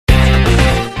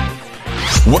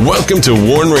Welcome to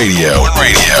Warn Radio.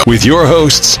 With your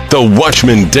hosts, the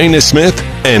Watchman Dana Smith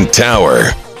and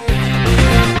Tower.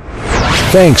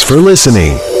 Thanks for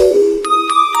listening.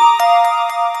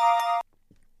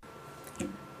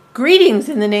 Greetings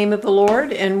in the name of the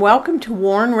Lord, and welcome to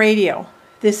Warn Radio.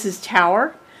 This is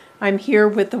Tower. I'm here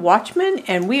with the Watchman,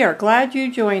 and we are glad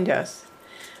you joined us.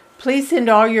 Please send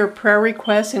all your prayer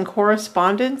requests and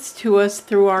correspondence to us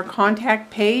through our contact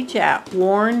page at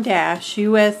warn-usa.com.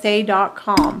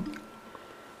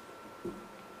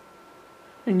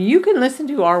 And you can listen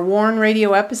to our Warn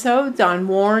Radio episodes on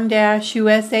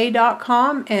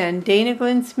warn-usa.com and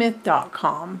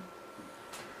danaglennsmith.com.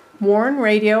 Warn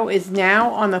Radio is now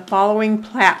on the following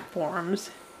platforms: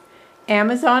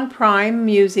 Amazon Prime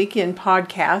Music in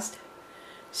podcast,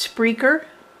 Spreaker,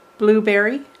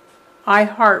 Blueberry,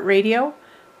 iHeartRadio,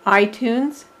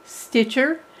 iTunes,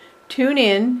 Stitcher,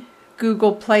 TuneIn,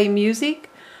 Google Play Music,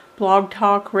 Blog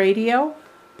Talk Radio,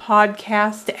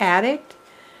 Podcast Addict,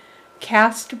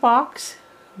 Castbox,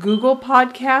 Google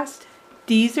Podcast,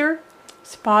 Deezer,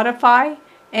 Spotify,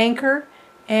 Anchor,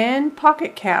 and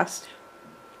Pocket Cast.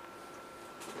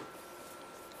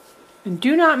 And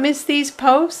do not miss these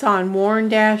posts on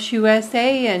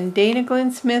warn-usa and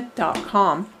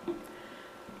danaglennsmith.com.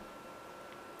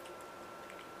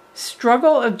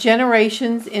 Struggle of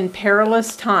generations in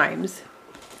perilous times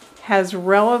has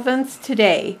relevance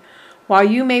today. While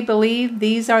you may believe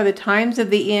these are the times of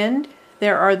the end,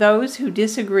 there are those who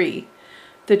disagree.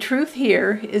 The truth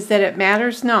here is that it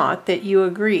matters not that you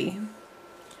agree.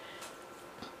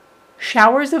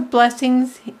 Showers of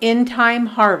blessings, end-time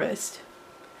harvest.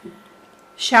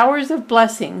 Showers of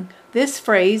blessing. This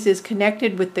phrase is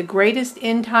connected with the greatest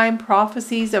end-time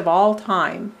prophecies of all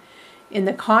time. In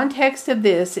the context of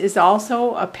this is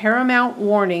also a paramount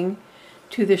warning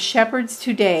to the shepherds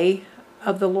today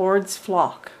of the Lord's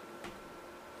flock.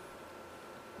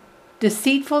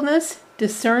 Deceitfulness,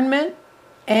 discernment,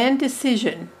 and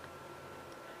decision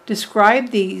describe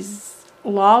these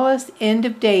lawless end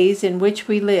of days in which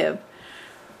we live.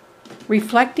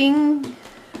 Reflecting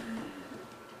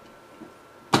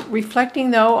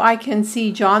though, I can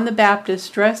see John the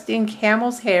Baptist dressed in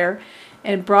camel's hair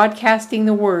and broadcasting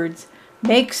the words,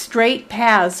 "Make straight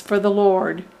paths for the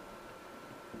Lord."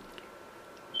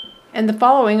 And the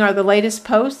following are the latest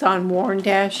posts on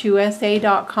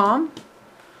warn-usa.com.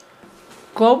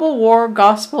 Global War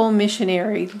Gospel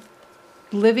Missionary,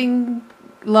 Loving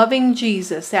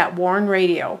Jesus at Warn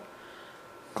Radio.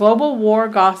 Global War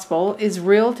Gospel is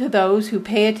real to those who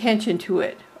pay attention to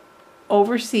it.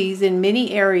 Overseas, in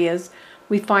many areas,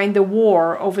 we find the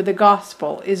war over the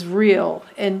gospel is real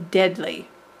and deadly.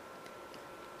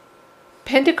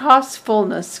 Pentecost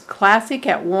Fullness, classic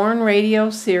at Warn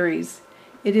Radio series.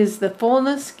 It is the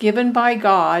fullness given by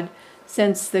God.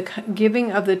 Since the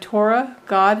giving of the Torah,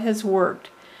 God has worked.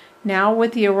 Now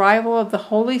with the arrival of the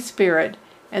Holy Spirit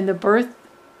and the birth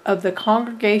of the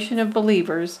congregation of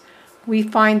believers, we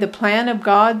find the plan of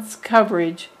God's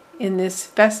coverage in this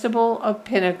festival of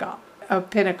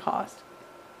Pentecost.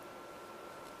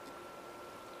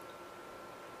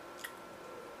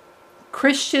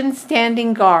 Christian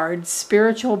Standing Guard,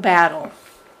 Spiritual Battle.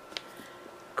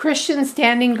 Christian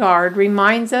Standing Guard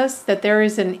reminds us that there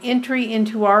is an entry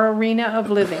into our arena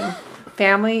of living,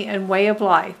 family, and way of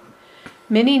life.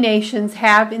 Many nations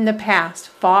have in the past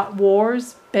fought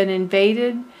wars, been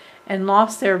invaded, and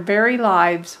lost their very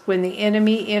lives when the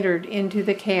enemy entered into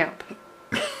the camp.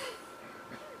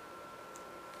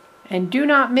 And do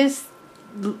not miss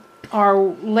our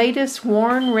latest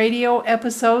Warn Radio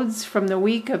episodes from the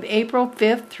week of April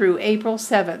 5th through April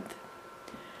 7th.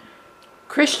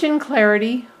 Christian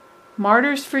Clarity,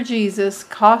 Martyrs for Jesus,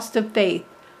 Cost of Faith,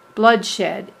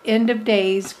 Bloodshed, End of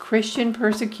Days, Christian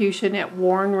Persecution at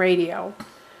Warn Radio.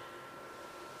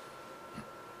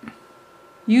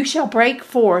 You Shall Break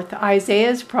Forth,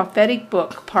 Isaiah's Prophetic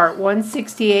Book, Part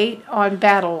 168 on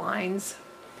Battle Lines.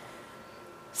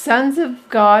 Sons of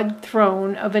God,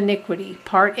 Throne of Iniquity,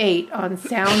 Part 8 on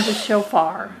Sound the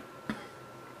Shofar.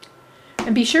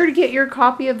 And be sure to get your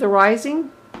copy of The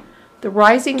Rising. The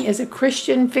Rising is a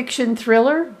Christian fiction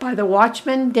thriller by the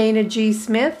Watchman Dana G.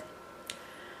 Smith.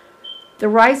 The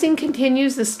Rising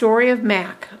continues the story of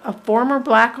Mac, a former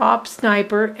Black Ops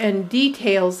sniper, and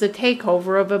details the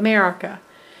takeover of America.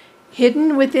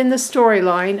 Hidden within the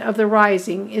storyline of The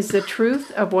Rising is the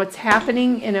truth of what's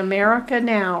happening in America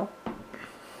now.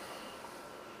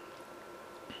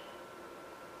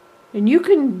 And you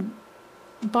can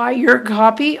buy your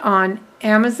copy on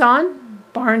Amazon,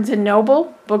 Barnes &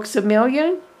 Noble, Books A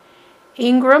Million,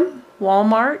 Ingram,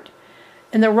 Walmart,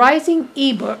 and the Rising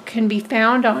ebook can be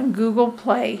found on Google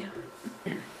Play.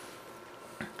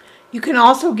 You can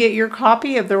also get your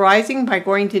copy of The Rising by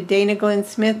going to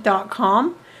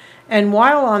DanaGlennsmith.com. And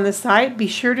while on the site, be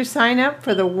sure to sign up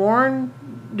for the WIBR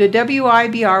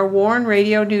Warn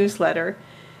Radio newsletter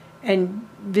and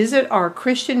visit our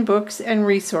Christian books and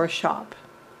resource shop.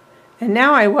 And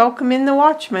now I welcome in the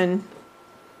Watchman.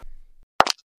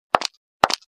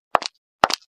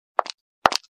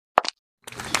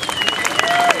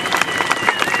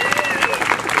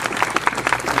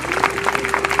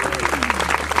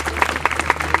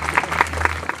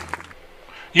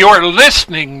 You are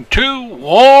listening to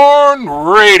Warn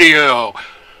Radio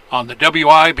on the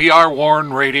WIBR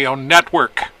Warn Radio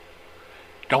Network.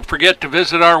 Don't forget to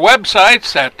visit our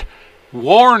websites at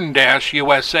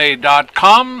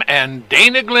warn-usa.com and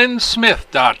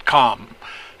DanaGlennsmith.com.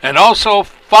 And also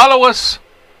follow us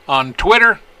on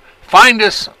Twitter, find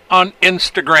us on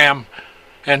Instagram,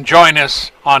 and join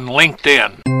us on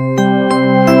LinkedIn.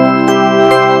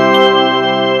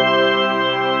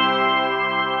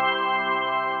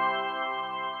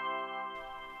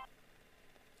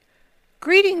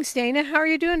 Greetings, Dana. How are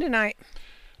you doing tonight?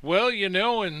 Well,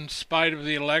 in spite of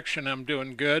the election, I'm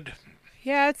doing good.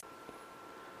 Yeah.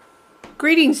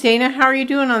 Greetings, Dana. How are you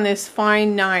doing on this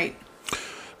fine night?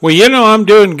 Well, I'm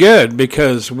doing good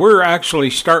because we're actually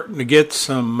starting to get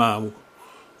some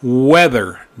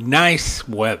weather, nice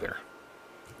weather.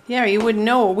 Yeah, you wouldn't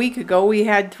know. A week ago we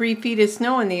had 3 feet of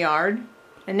snow in the yard,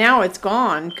 and now it's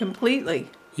gone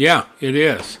completely. Yeah, it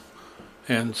is.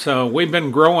 And so we've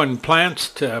been growing plants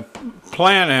to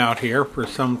plant out here for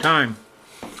some time.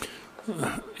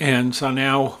 And so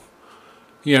now,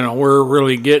 we're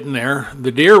really getting there.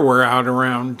 The deer were out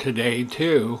around today,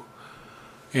 too.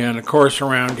 And, of course,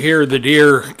 around here, the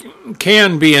deer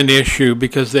can be an issue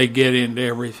because they get into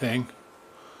everything.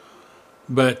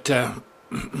 But at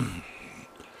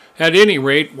any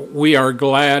rate, we are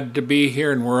glad to be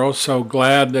here, and we're also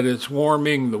glad that it's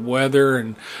warming, the weather.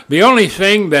 And the only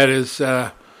thing that is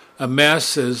a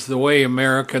mess is the way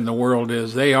America and the world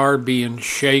is. They are being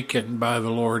shaken by the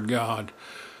Lord God.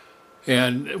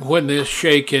 And when this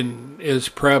shaking is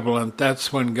prevalent,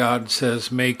 that's when God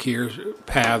says, make your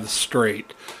path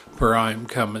straight, for I am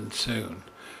coming soon.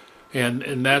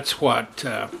 And that's what,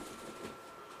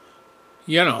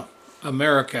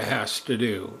 America has to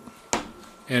do,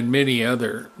 and many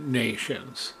other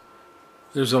nations.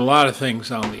 There's a lot of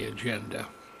things on the agenda.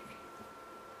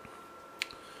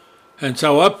 And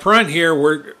so up front here,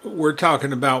 we're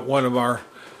talking about one of our,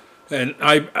 and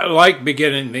I like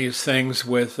beginning these things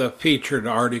with a featured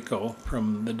article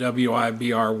from the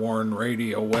WIBR Warn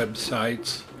Radio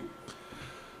websites.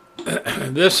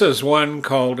 This is one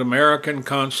called American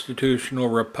Constitutional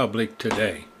Republic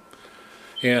Today.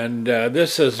 And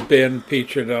this has been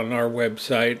featured on our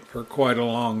website for quite a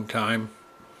long time.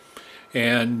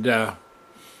 And, the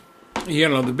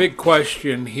big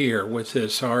question here with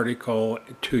this article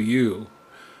to you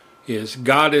is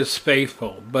God is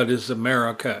faithful, but is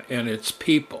America and its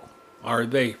people, are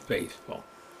they faithful?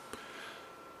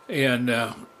 And,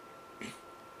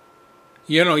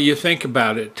 you think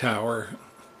about it, Tower.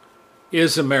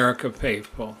 Is America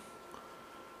faithful?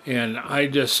 And I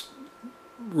just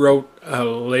wrote a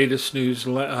latest news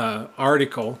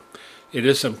article. It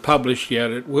isn't published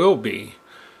yet. It will be.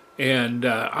 And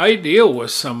I deal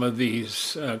with some of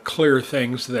these clear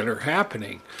things that are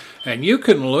happening. And you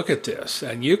can look at this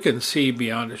and you can see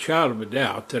beyond a shadow of a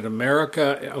doubt that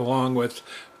America, along with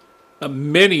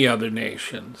many other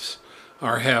nations,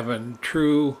 are having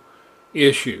true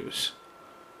issues,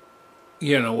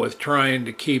 with trying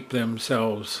to keep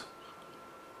themselves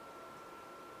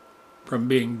from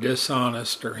being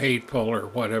dishonest or hateful or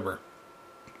whatever.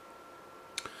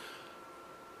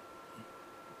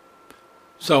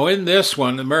 So in this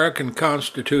one, American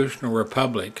Constitutional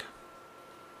Republic,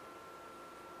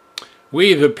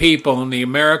 we the people in the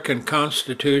American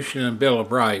Constitution and Bill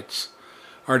of Rights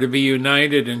are to be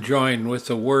united and joined with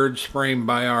the words framed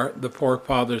by the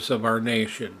forefathers of our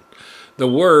nation. The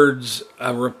words,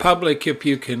 a republic if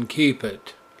you can keep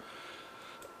it,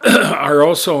 are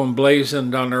also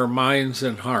emblazoned on our minds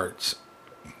and hearts.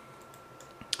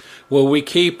 Will we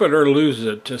keep it or lose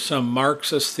it to some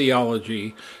Marxist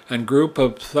theology and group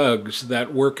of thugs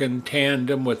that work in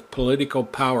tandem with political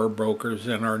power brokers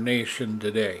in our nation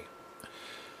today?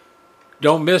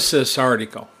 Don't miss this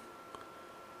article.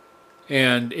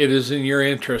 And it is in your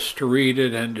interest to read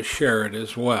it and to share it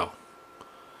as well.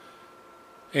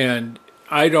 And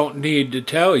I don't need to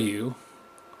tell you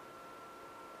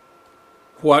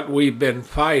what we've been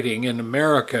fighting in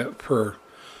America for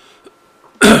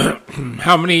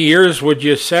how many years would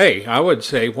you say? I would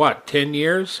say, 10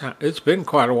 years? It's been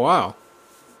quite a while.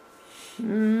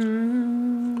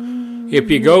 If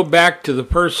you go back to the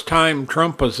first time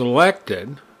Trump was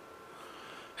elected,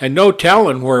 and no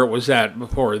telling where it was at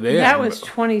before then. That was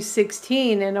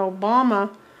 2016, and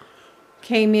Obama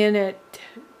came in at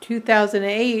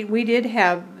 2008. We did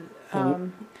have,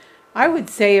 I would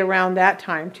say around that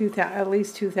time, at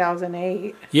least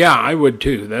 2008. Yeah, I would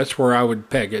too. That's where I would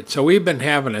peg it. So we've been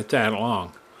having it that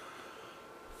long.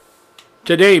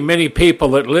 Today, many people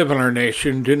that live in our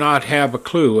nation do not have a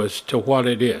clue as to what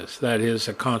it is. That is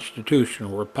a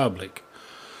constitutional republic.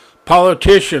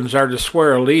 Politicians are to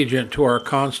swear allegiance to our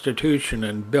Constitution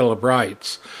and Bill of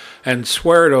Rights and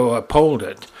swear to uphold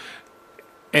it.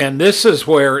 And this is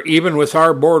where, even with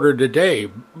our border today,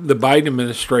 the Biden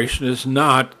administration is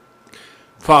not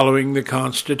following the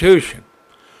Constitution.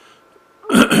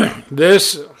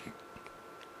 This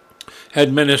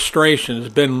administration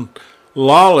has been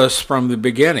lawless from the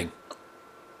beginning,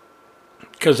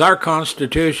 because our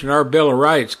Constitution, our Bill of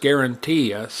Rights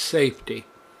guarantee us safety.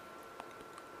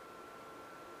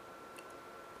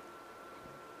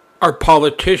 Our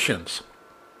politicians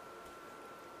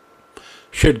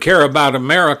should care about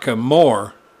America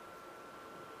more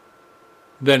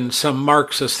than some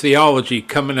Marxist theology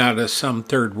coming out of some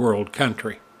third world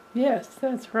country. Yes,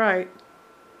 that's right.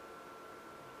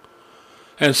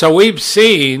 And so we've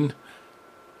seen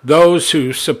those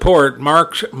who support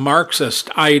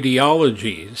Marxist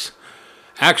ideologies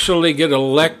actually get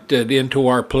elected into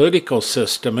our political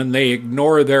system, and they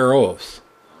ignore their oaths.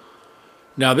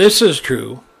 Now, this is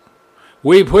true.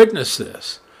 We've witnessed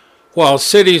this. While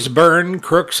cities burn,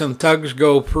 crooks and thugs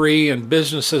go free, and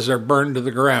businesses are burned to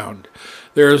the ground,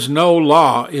 there is no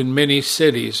law in many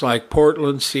cities like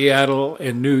Portland, Seattle,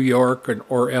 and New York,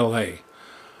 or L.A.,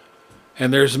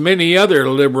 and there's many other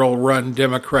liberal-run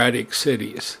democratic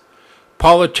cities.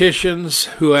 Politicians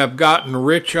who have gotten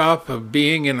rich off of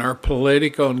being in our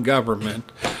political and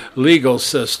government legal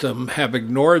system have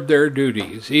ignored their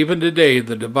duties. Even today,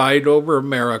 the divide over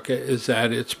America is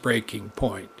at its breaking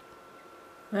point.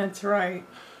 That's right.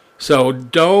 So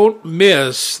don't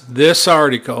miss this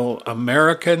article,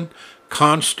 American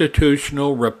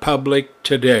Constitutional Republic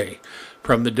Today,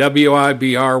 from the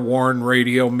WIBR Warn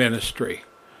Radio Ministry.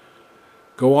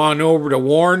 Go on over to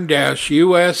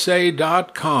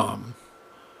warn-usa.com,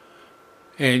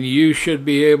 and you should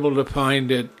be able to find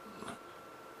it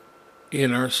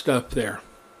in our stuff there.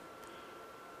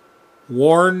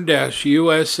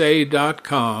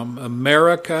 warn-usa.com,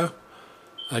 America,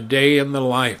 a day in the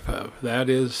life of. That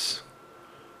is,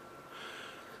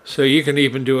 so you can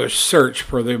even do a search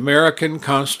for the American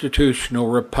Constitutional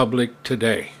Republic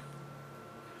Today,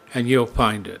 and you'll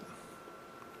find it.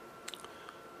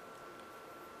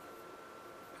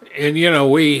 And you know,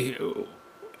 we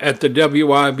at the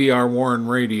WIBR Warren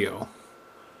Radio,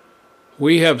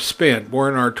 we're in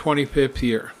our 25th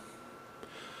year,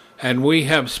 and we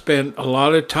have spent a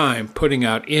lot of time putting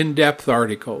out in-depth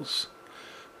articles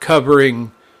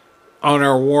covering on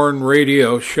our Warren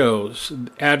Radio shows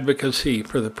advocacy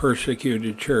for the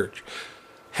persecuted church,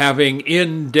 having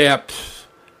in-depth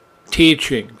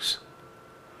teachings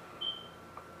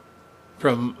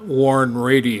from Warren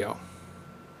Radio.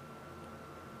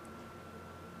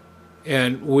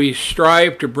 And we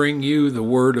strive to bring you the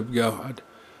Word of God,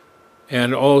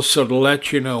 and also to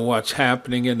let you know what's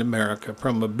happening in America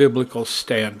from a biblical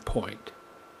standpoint.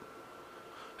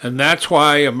 And that's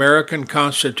why American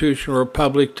Constitutional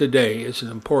Republic Today is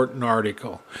an important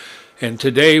article. And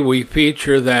today we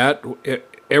feature that.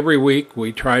 Every week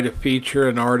we try to feature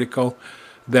an article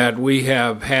that we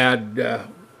have had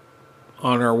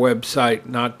on our website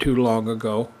not too long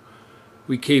ago.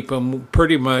 We keep them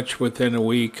pretty much within a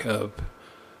week of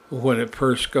when it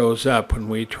first goes up, when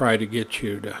we try to get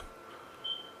you to,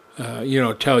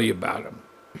 tell you about them.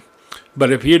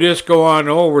 But if you just go on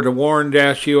over to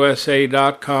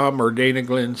warn-usa.com or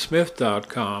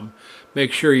danaglennsmith.com,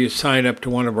 make sure you sign up to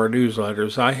one of our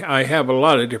newsletters. I have a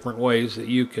lot of different ways that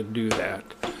you can do that.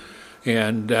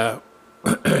 And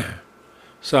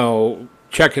so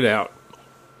check it out.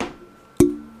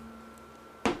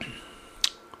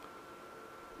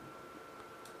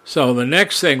 So the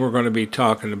next thing we're going to be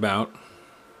talking about,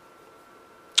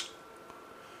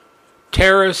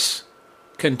 terrorists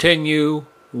continue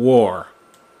war.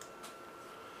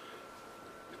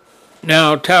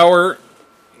 Now, Tower,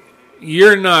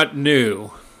 you're not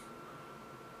new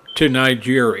to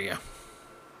Nigeria.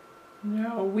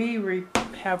 No, we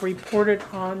have reported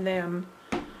on them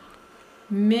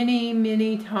many,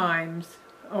 many times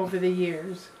over the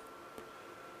years.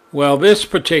 Well, this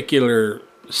particular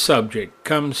subject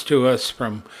comes to us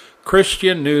from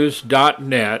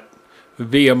ChristianNews.net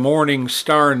via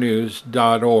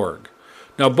MorningstarNews.org.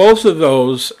 Now, both of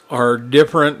those are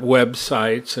different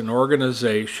websites and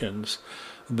organizations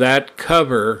that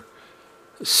cover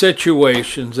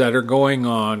situations that are going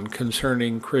on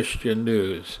concerning Christian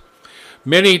news.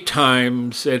 Many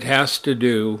times it has to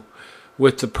do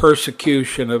with the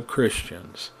persecution of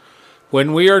Christians.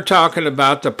 When we are talking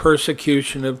about the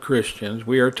persecution of Christians,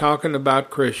 we are talking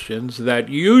about Christians that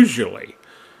usually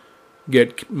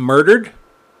get murdered,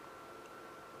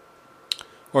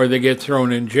 or they get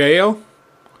thrown in jail,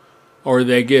 or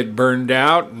they get burned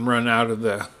out and run out of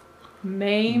the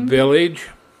village.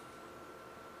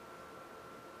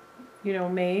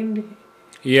 Maimed.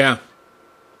 Yeah.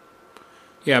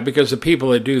 Yeah, because the people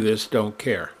that do this don't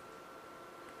care.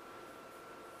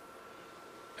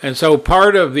 And so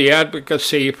part of the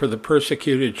advocacy for the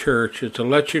persecuted church is to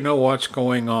let you know what's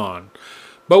going on.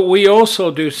 But we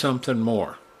also do something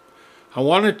more. I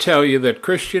want to tell you that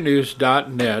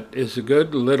ChristianNews.net is a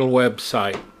good little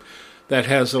website that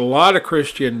has a lot of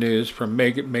Christian news from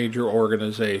major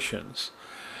organizations.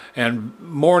 And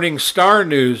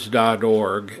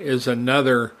MorningstarNews.org is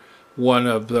another one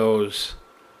of those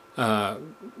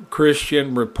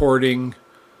Christian reporting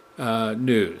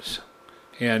news.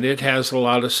 And it has a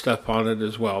lot of stuff on it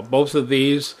as well. Both of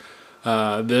these,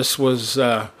 this was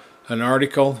an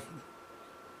article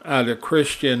out of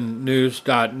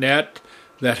ChristianNews.net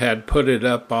that had put it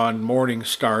up on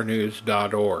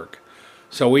MorningstarNews.org.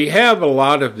 So we have a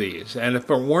lot of these. And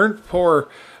if it weren't for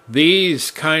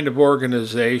these kind of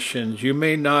organizations, you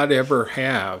may not ever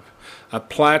have a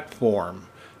platform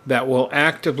that will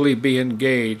actively be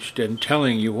engaged in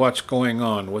telling you what's going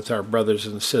on with our brothers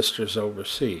and sisters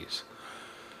overseas.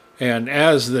 And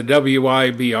as the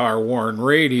WIBR Warren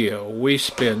Radio, we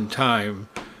spend time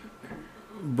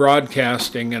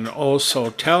broadcasting and also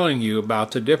telling you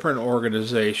about the different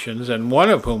organizations, and one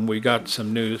of whom we got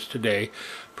some news today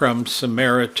from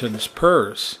Samaritan's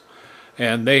Purse.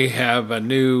 And they have a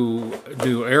new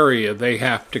area they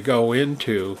have to go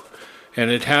into, and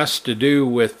it has to do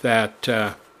with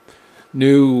that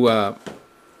new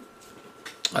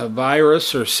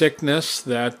virus or sickness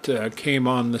that came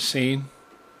on the scene.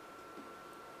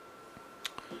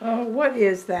 Oh, what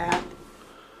is that?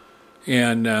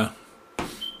 And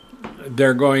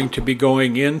they're going to be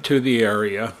going into the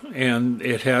area, and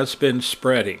it has been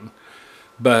spreading.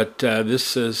 But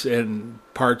this is in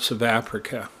parts of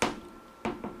Africa.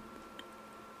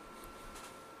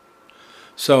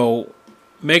 So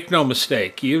make no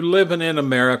mistake, you living in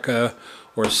America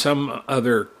or some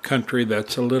other country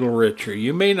that's a little richer,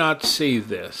 you may not see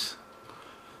this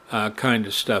kind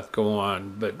of stuff go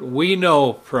on. But we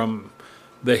know from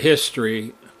the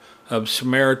history of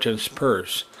Samaritan's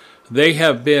Purse, they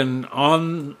have been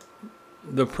on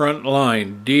the front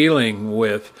line dealing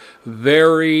with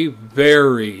very,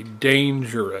 very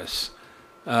dangerous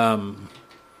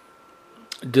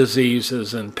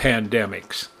diseases and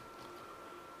pandemics.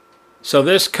 So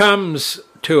this comes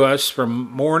to us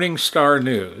from Morning Star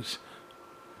News.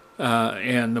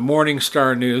 And the Morning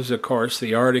Star News, of course,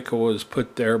 the article was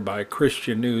put there by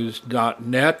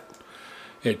ChristianNews.net.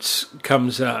 It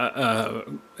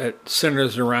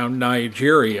centers around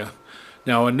Nigeria.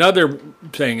 Now, another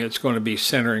thing it's going to be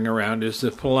centering around is the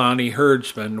Fulani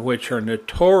herdsmen, which are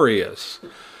notorious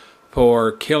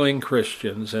for killing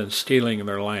Christians and stealing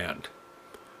their land.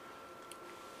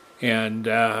 And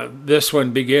this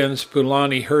one begins,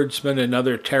 Fulani herdsmen and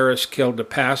other terrorists killed a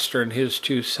pastor and his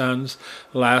 2 sons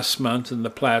last month in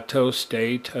the Plateau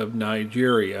state of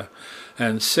Nigeria,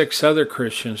 and 6 other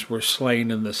Christians were slain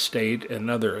in the state in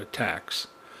other attacks.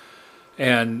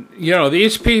 And,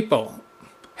 these people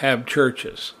have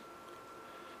churches.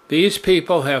 These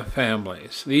people have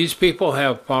families. These people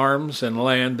have farms and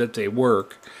land that they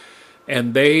work,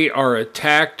 and they are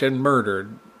attacked and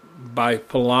murdered by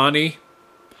Fulani.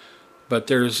 But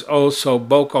there's also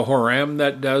Boko Haram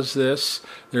that does this.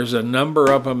 There's a number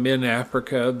of them in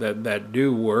Africa that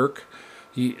do work.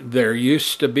 There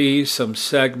used to be some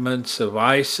segments of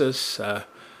ISIS,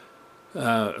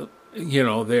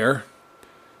 there.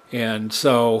 And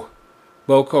so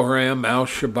Boko Haram,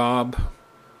 Al-Shabaab,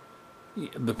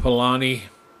 the Fulani,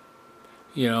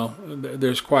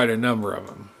 there's quite a number of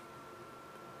them.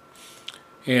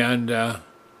 And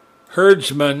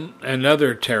herdsmen and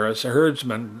other terrorists, a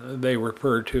herdsman they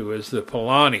refer to as the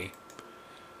Fulani,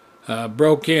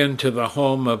 broke into the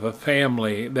home of a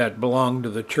family that belonged to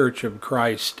the Church of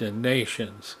Christ in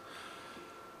Nations.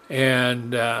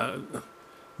 And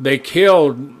they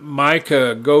killed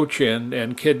Micah Gochin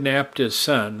and kidnapped his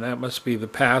son. That must be the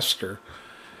pastor.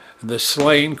 The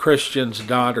slain Christian's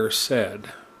daughter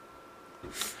said,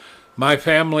 "My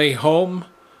family home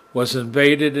was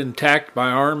invaded and attacked by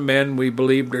armed men we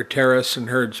believed are terrorists and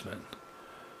herdsmen.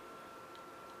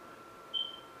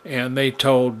 And they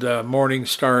told Morning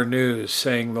Star News,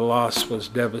 saying the loss was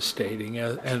devastating,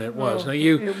 and it was. Now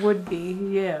it would be,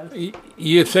 yes.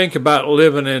 You think about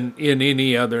living in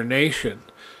any other nation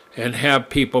and have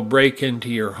people break into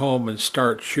your home and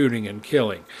start shooting and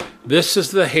killing. This is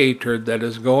the hatred that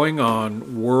is going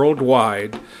on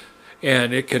worldwide,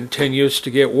 and it continues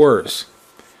to get worse.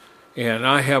 And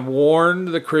I have warned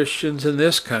the Christians in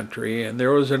this country, and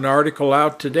there was an article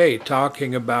out today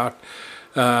talking about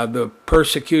the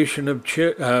persecution of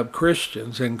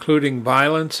Christians, including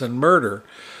violence and murder,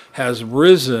 has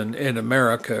risen in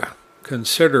America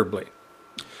considerably.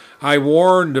 I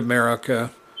warned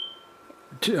America,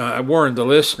 I warned the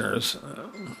listeners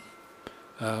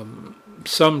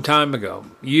some time ago,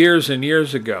 years and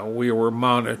years ago, we were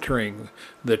monitoring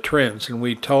the trends, and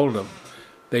we told them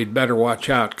they'd better watch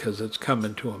out because it's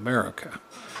coming to America.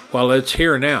 Well, it's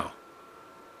here now.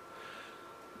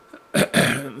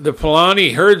 The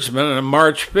Fulani herdsmen on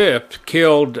March 5th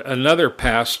killed another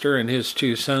pastor and his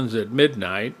 2 sons at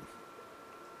midnight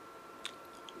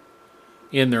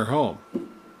in their home.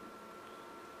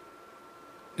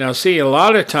 Now, see, a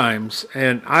lot of times,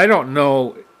 and I don't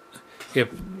know if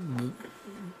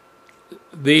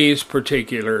these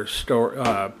particular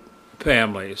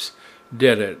families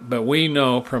did it, but we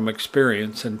know from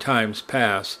experience in times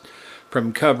past,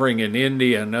 from covering in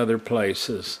India and other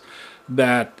places,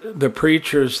 that the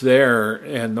preachers there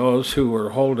and those who were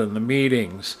holding the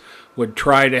meetings would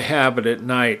try to have it at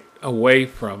night away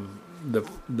from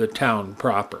the town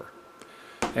proper.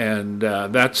 And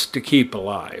that's to keep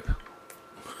alive.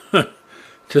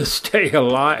 To stay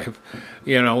alive.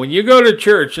 You know, when you go to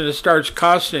church and it starts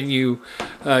costing you,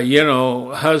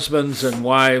 husbands and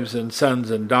wives and sons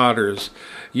and daughters,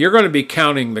 you're going to be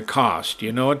counting the cost.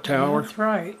 You know it, Tower? That's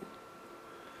right.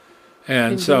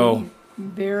 And so...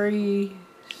 very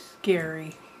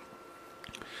scary.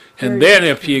 And then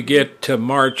if you get to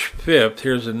March 5th,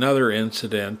 here's another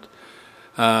incident.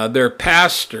 Their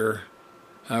pastor,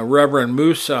 Reverend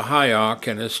Musa Hayok,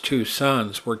 and his 2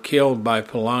 sons were killed by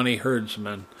Fulani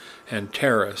herdsmen and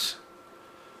terrorists.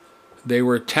 They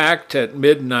were attacked at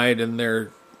midnight in their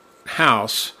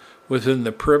house within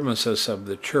the premises of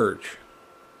the church.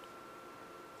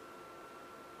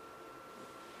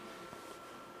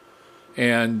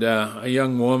 And a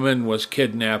young woman was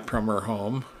kidnapped from her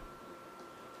home.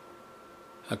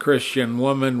 A Christian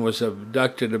woman was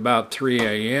abducted about 3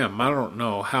 a.m. I don't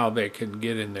know how they can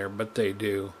get in there, but they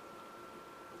do.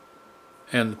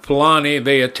 And Fulani,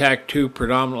 they attacked 2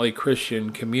 predominantly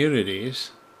Christian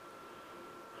communities.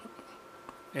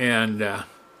 And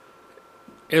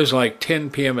it was like 10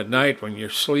 p.m. at night when you're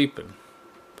sleeping.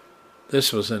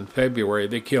 This was in February.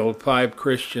 They killed 5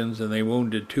 Christians and they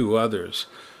wounded 2 others.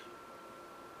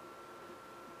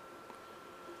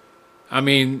 I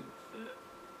mean,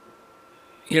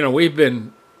 we've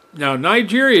been... Now,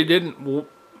 Nigeria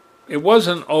it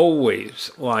wasn't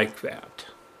always like that.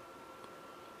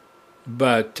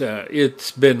 But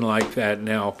it's been like that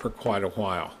now for quite a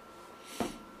while.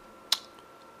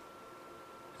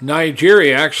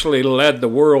 Nigeria actually led the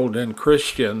world in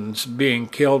Christians being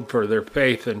killed for their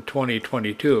faith in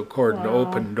 2022, according to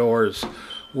Open Doors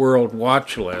World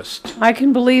Watch List. I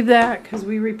can believe that because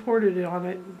we reported on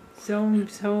it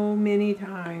so many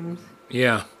times.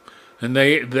 Yeah, and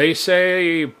they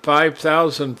say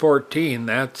 5,014.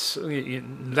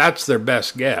 That's their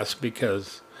best guess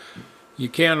because you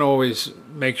can't always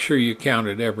make sure you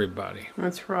counted everybody.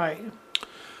 That's right.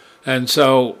 And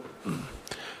so,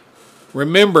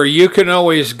 remember, you can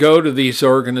always go to these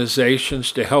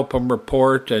organizations to help them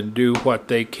report and do what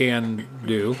they can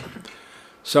do.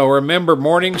 So remember,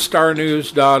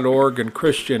 morningstarnews.org and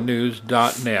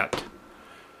christiannews.net.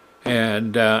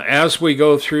 And as we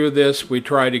go through this, we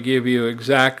try to give you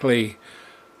exactly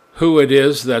who it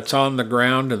is that's on the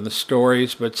ground and the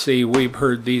stories. But see, we've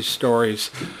heard these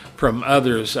stories from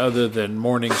others other than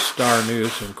Morning Star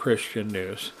News and Christian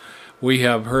News. We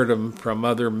have heard them from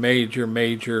other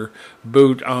major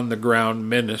boot-on-the-ground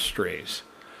ministries.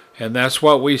 And that's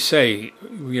what we say.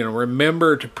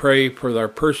 Remember to pray for our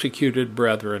persecuted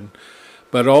brethren,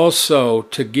 but also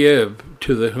to give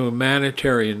to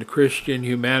the Christian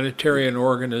humanitarian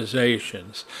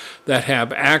organizations that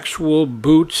have actual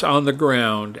boots on the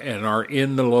ground and are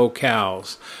in the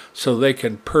locales, so they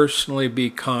can personally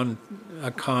be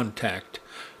a contact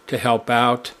to help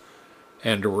out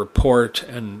and to report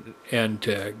and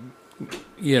to,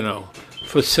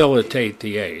 facilitate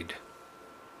the aid.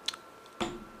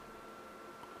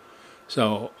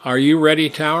 So, are you ready,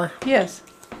 Tower? Yes.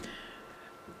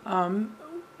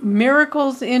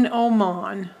 Miracles in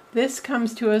Oman. This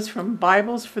comes to us from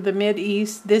Bibles for the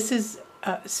Mideast. This is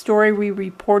a story we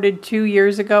reported 2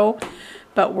 years ago,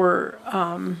 but we're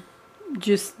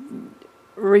just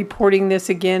reporting this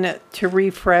again to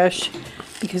refresh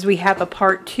because we have a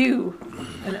part 2,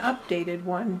 an updated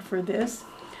one for this.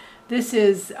 This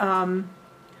is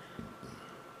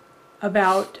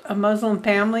about a Muslim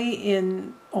family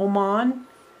in Oman,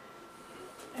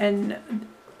 and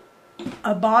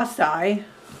Abbasi,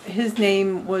 his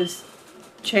name was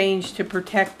changed to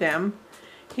protect them.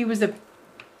 He was a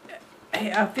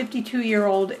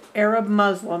 52-year-old Arab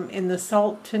Muslim in the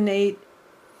Sultanate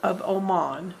of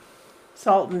Oman,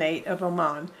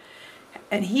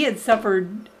 and he had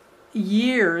suffered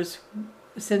years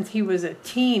since he was a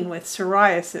teen with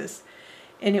psoriasis,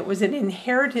 and it was an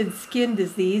inherited skin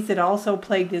disease that also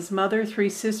plagued his mother, 3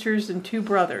 sisters, and 2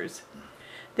 brothers.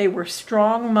 They were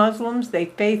strong Muslims. They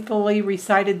faithfully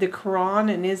recited the Quran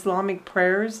and Islamic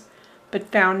prayers, but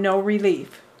found no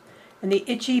relief. And the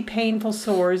itchy, painful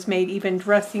sores made even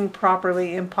dressing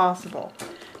properly impossible.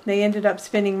 They ended up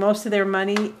spending most of their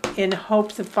money in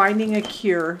hopes of finding a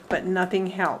cure, but nothing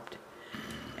helped.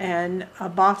 And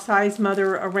Abbasi's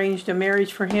mother arranged a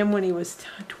marriage for him when he was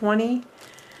 20,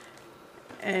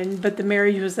 but the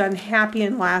marriage was unhappy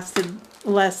and lasted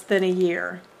less than a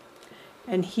year.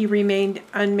 And he remained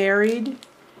unmarried,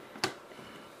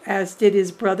 as did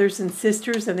his brothers and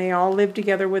sisters, and they all lived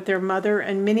together with their mother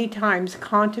and many times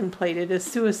contemplated a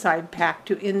suicide pact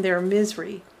to end their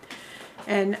misery.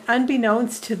 And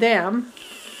unbeknownst to them,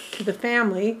 to the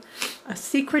family, a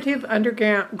secretive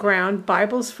underground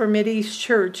Bibles for Mideast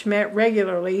church met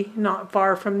regularly not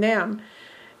far from them,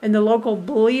 and the local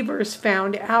believers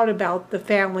found out about the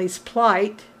family's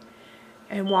plight.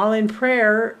 And while in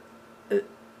prayer,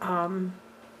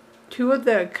 2 of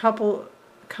the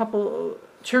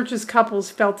church's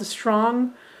couples felt the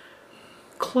strong,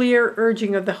 clear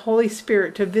urging of the Holy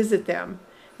Spirit to visit them.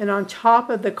 And on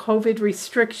top of the COVID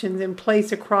restrictions in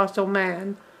place across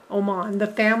Oman, the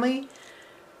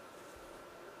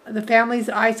family's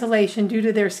isolation due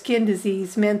to their skin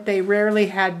disease meant they rarely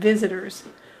had visitors,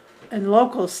 and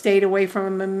locals stayed away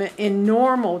from them in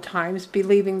normal times,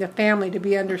 believing the family to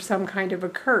be under some kind of a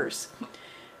curse.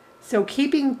 So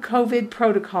keeping COVID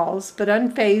protocols, but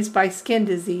unfazed by skin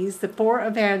disease, the 4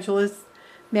 evangelists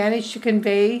managed to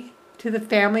convey to the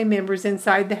family members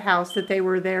inside the house that they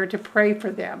were there to pray for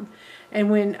them.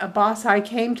 And when Abbasi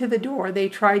came to the door, they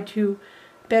tried to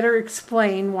better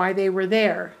explain why they were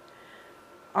there.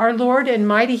 Our Lord and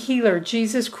mighty healer,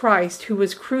 Jesus Christ, who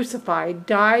was crucified,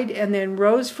 died, and then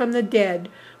rose from the dead,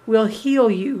 will heal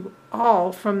you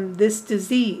all from this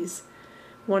disease,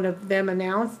 one of them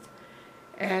announced.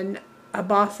 And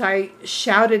Abbasi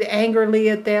shouted angrily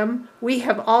at them, "We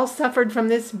have all suffered from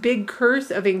this big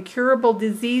curse of incurable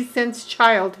disease since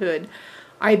childhood.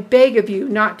 I beg of you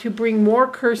not to bring more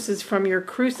curses from your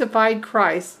crucified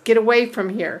Christ. Get away from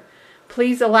here.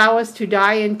 Please allow us to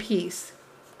die in peace."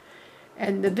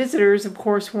 And the visitors, of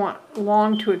course,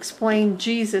 longed to explain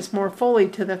Jesus more fully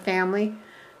to the family,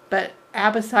 but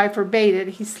Abbasi forbade it.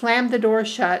 He slammed the door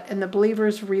shut, and the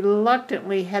believers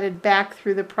reluctantly headed back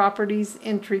through the property's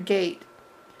entry gate.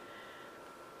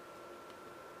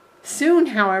 Soon,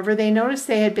 however, they noticed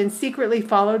they had been secretly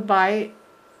followed by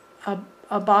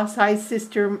Abbasi's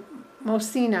sister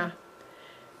Mosina,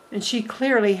 and she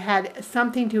clearly had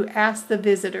something to ask the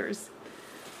visitors.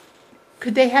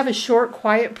 Could they have a short,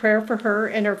 quiet prayer for her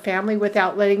and her family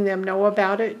without letting them know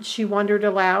about it? She wondered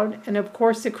aloud, and of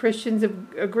course the Christians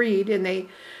agreed, and they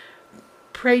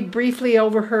prayed briefly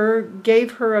over her,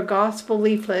 gave her a gospel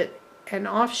leaflet, and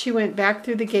off she went back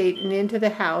through the gate and into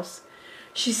the house.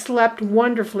 She slept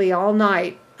wonderfully all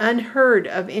night, unheard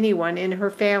of anyone in her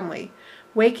family.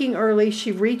 Waking early,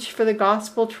 she reached for the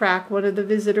gospel tract one of the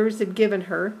visitors had given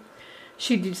her.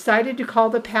 She decided to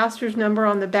call the pastor's number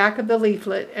on the back of the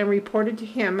leaflet and reported to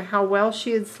him how well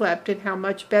she had slept and how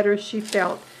much better she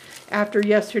felt after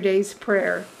yesterday's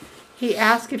prayer. He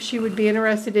asked if she would be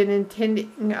interested in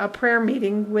attending a prayer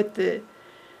meeting with the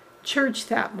church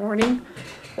that morning.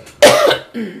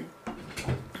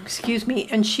 Excuse me,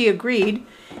 and she agreed.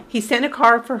 He sent a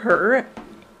car for her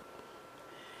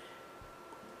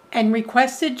and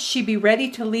requested she be ready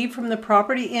to leave from the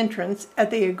property entrance at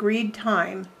the agreed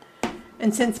time.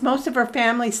 And since most of her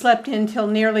family slept in till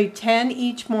nearly 10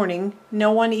 each morning,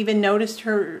 no one even noticed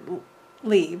her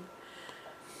leave.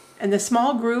 And the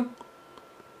small group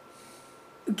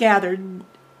gathered,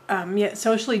 yet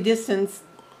socially distanced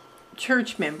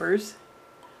church members,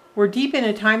 were deep in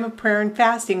a time of prayer and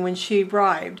fasting when she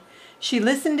arrived. She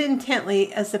listened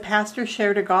intently as the pastor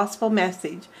shared a gospel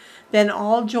message. Then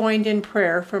all joined in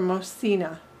prayer for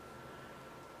Mosina.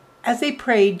 As they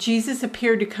prayed, Jesus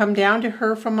appeared to come down to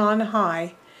her from on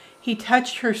high. He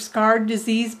touched her scarred,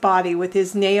 diseased body with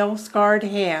his nail-scarred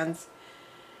hands.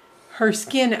 Her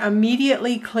skin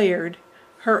immediately cleared.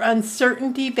 Her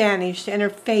uncertainty vanished, and her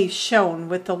face shone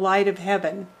with the light of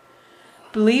heaven.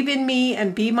 "Believe in me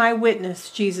and be my witness,"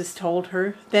 Jesus told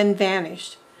her, then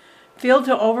vanished. Filled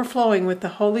to overflowing with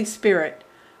the Holy Spirit,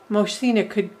 Mosina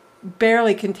could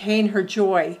barely contain her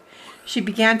joy. She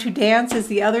began to dance as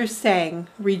the others sang,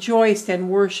 rejoiced, and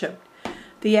worshipped.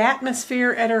 The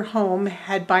atmosphere at her home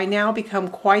had by now become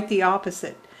quite the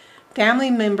opposite. Family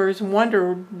members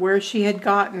wondered where she had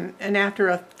gotten, and after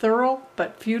a thorough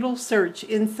but futile search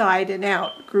inside and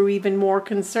out, grew even more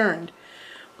concerned.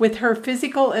 With her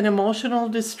physical and emotional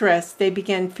distress, they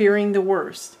began fearing the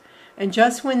worst. And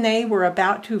just when they were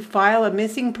about to file a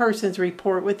missing persons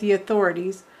report with the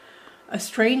authorities, a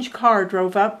strange car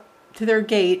drove up to their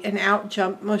gate, and out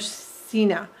jumped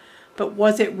Mosina. But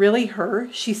was it really her?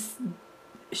 She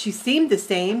seemed the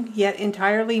same, yet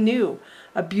entirely new,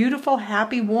 a beautiful,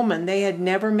 happy woman they had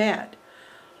never met.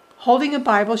 Holding a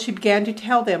Bible, she began to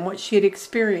tell them what she had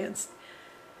experienced.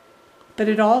 But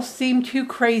it all seemed too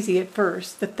crazy at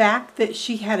first. The fact that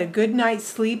she had a good night's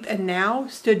sleep and now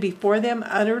stood before them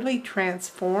utterly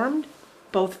transformed,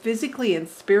 both physically and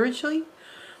spiritually,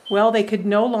 well, they could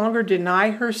no longer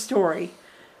deny her story.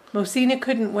 Mosina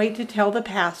couldn't wait to tell the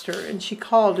pastor, and she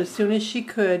called as soon as she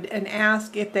could and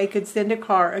asked if they could send a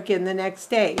car again the next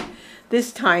day,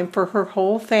 this time for her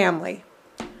whole family.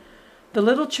 The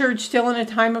little church, still in a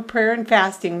time of prayer and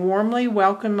fasting, warmly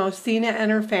welcomed Mosina and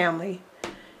her family.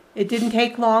 It didn't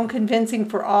take long convincing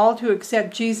for all to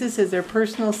accept Jesus as their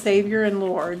personal Savior and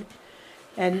Lord.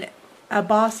 And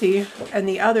Abbasi and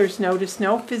the others noticed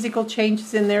no physical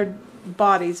changes in their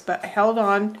bodies, but held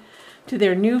on to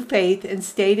their new faith and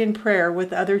stayed in prayer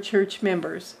with other church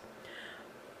members.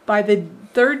 By the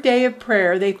third day of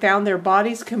prayer, they found their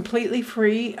bodies completely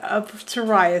free of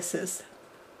psoriasis.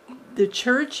 The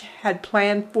church had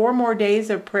planned 4 more days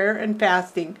of prayer and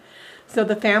fasting, so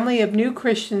the family of new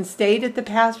Christians stayed at the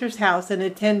pastor's house and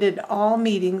attended all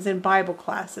meetings and Bible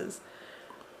classes.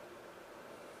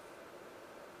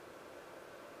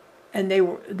 And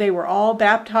they were all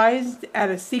baptized at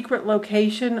a secret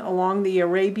location along the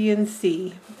Arabian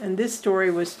Sea. And this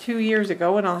story was 2 years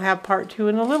ago, and I'll have part 2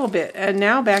 in a little bit. And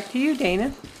now back to you,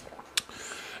 Dana.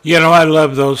 You know, I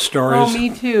love those stories. Oh, me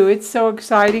too. It's so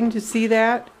exciting to see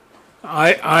that.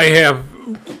 I have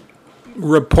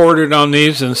reported on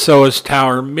these, and so has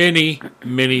Tower, many,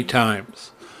 many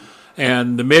times.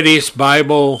 And the Mideast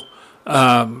Bible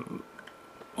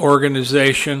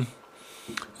organization,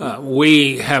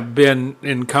 we have been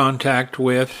in contact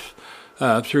with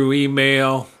through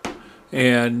email,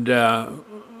 and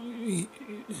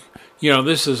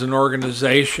this is an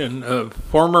organization of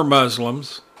former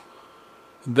Muslims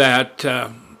that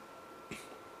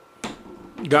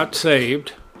got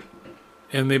saved,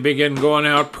 and they began going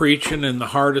out preaching in the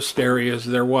hardest areas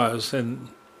there was in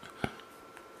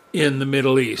the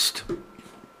Middle East.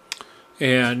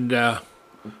 And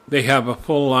they have a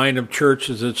full line of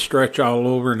churches that stretch all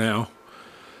over now.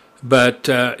 But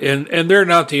and they're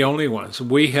not the only ones.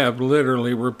 We have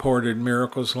literally reported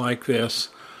miracles like this.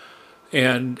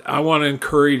 And I want to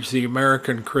encourage the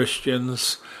American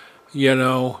Christians,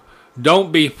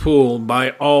 don't be fooled by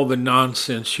all the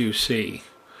nonsense you see.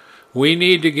 We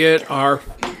need to get our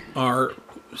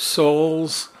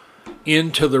souls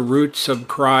into the roots of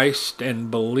Christ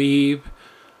and believe.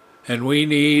 And we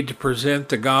need to present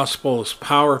the gospel as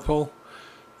powerful.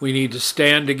 We need to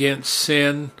stand against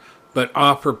sin, but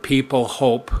offer people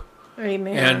hope.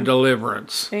 Amen. And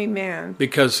deliverance. Amen.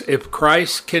 Because if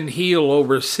Christ can heal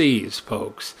overseas,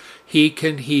 folks, he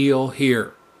can heal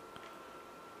here.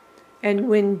 And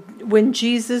when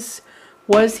Jesus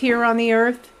was here on the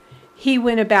earth, he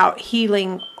went about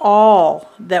healing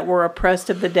all that were oppressed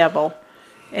of the devil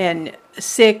and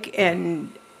sick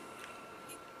and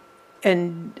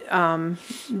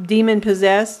demon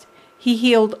possessed. He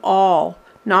healed all,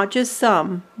 not just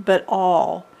some, but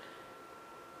all.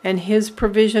 And his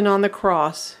provision on the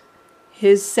cross,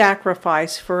 his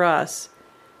sacrifice for us,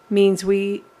 means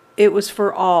it was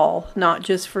for all, not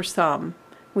just for some.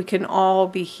 We can all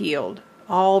be healed,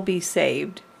 all be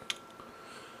saved.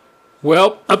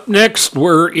 Well, up next,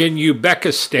 we're in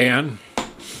Uzbekistan.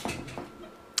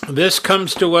 This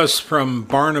comes to us from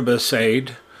Barnabas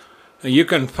Aid. You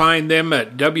can find them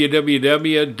at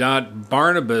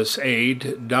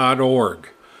www.barnabasaid.org.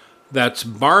 That's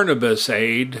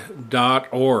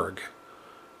barnabasaid.org.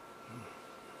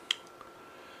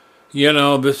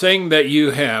 The thing that you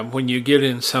have when you get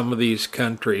in some of these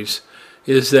countries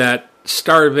is that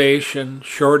starvation,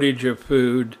 shortage of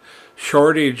food,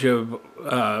 shortage of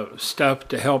stuff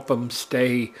to help them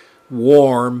stay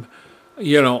warm,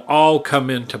 all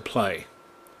come into play.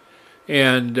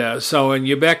 And so in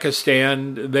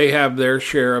Uzbekistan, they have their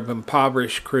share of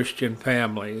impoverished Christian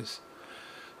families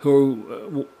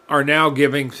who are now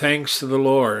giving thanks to the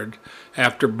Lord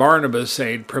after Barnabas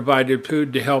Aid provided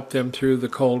food to help them through the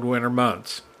cold winter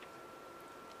months.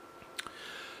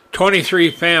 23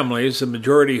 families, the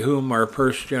majority of whom are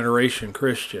first-generation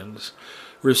Christians,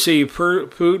 received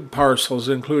food parcels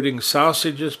including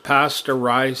sausages, pasta,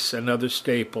 rice, and other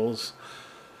staples,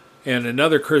 and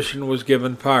another Christian was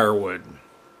given firewood.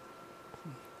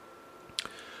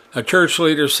 A church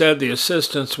leader said the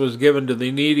assistance was given to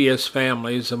the neediest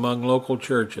families among local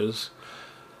churches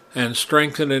and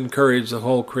strengthened and encouraged the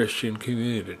whole Christian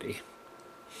community.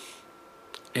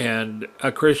 And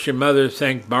a Christian mother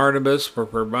thanked Barnabas for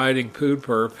providing food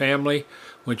for her family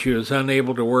when she was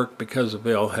unable to work because of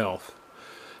ill health.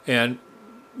 And,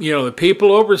 the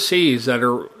people overseas that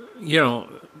are,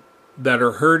 that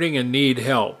are hurting and need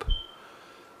help,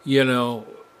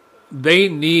 they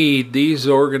need these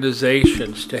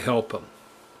organizations to help them.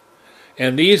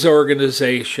 And these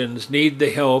organizations need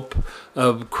the help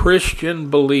of Christian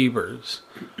believers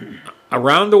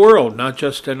around the world, not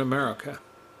just in America.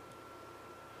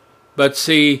 But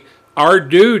see, our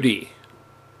duty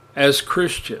as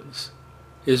Christians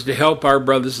is to help our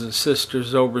brothers and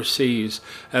sisters overseas,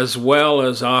 as well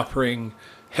as offering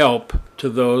help to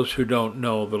those who don't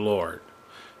know the Lord.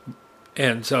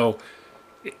 And so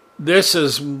this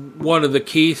is one of the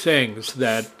key things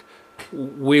that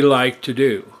we like to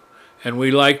do. And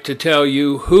we like to tell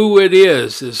you who it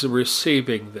is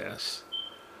receiving this.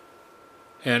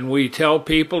 And we tell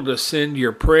people to send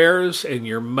your prayers and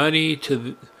your money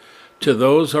to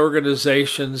those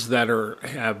organizations that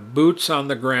have boots on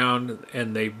the ground,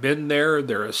 and they've been there,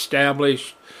 they're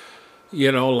established,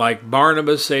 like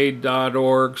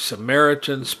BarnabasAid.org,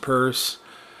 Samaritan's Purse,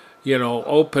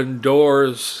 Open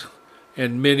Doors,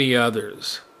 and many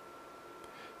others.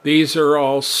 These are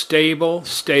all stable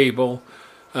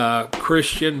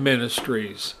Christian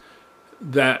ministries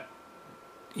that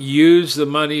use the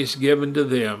monies given to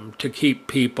them to keep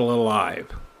people alive.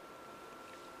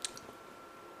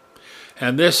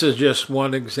 And this is just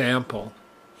one example.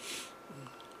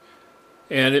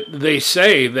 And they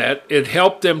say that it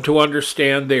helped them to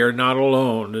understand they are not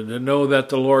alone and to know that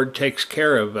the Lord takes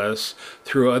care of us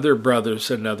through other brothers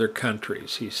in other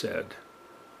countries, he said.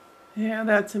 Yeah,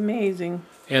 that's amazing.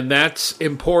 And that's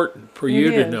important for you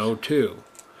to know, too.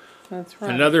 That's right.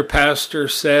 Another pastor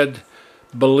said,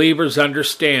 believers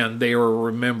understand they are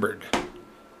remembered.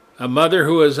 A mother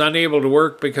who is unable to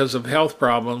work because of health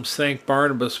problems thanked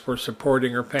Barnabas for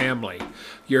supporting her family.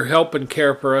 Your help and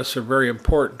care for us are very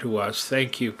important to us.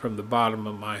 Thank you from the bottom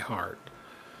of my heart.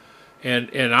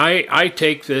 And I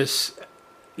take this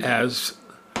as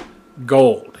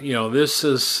gold. This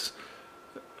is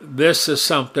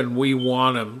something we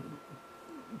want them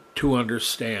to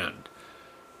understand.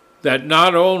 That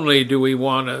not only do we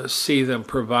want to see them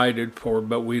provided for,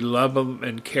 but we love them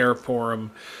and care for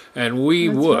them. And we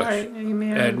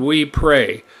and we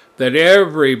pray that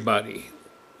everybody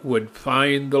would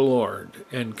find the Lord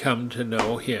and come to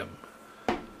know him.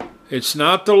 It's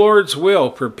not the Lord's will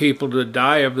for people to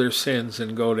die of their sins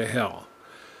and go to hell.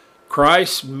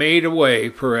 Christ made a way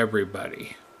for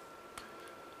everybody.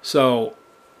 So,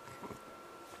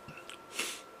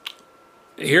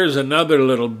 here's another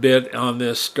little bit on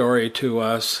this story to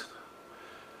us.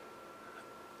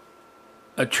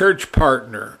 A church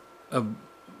partner of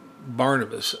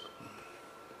Barnabas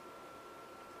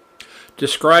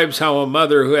describes how a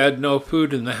mother who had no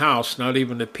food in the house, not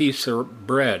even a piece of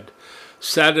bread,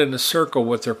 sat in a circle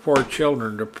with her 4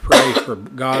 children to pray for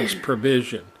God's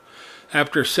provision.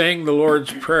 After saying the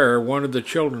Lord's Prayer, one of the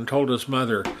children told his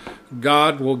mother,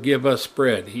 "God will give us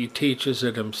bread. He teaches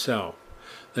it himself."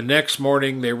 The next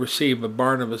morning, they received a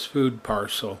Barnabas food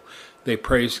parcel. They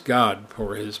praised God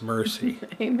for his mercy.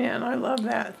 Amen. I love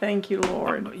that. Thank you,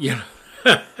 Lord.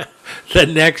 The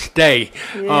next day.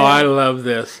 Yeah. Oh, I love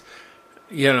this.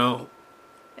 And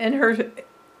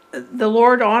the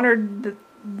Lord honored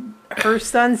her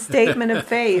son's statement of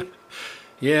faith.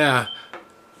 Yeah.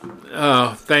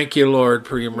 Oh, thank you, Lord,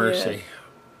 for your mercy. Yeah.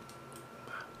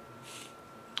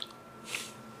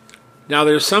 Now,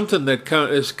 there's something that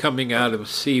is coming out of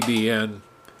CBN,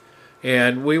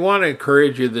 and we want to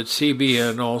encourage you that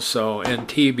CBN also, and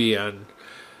TBN,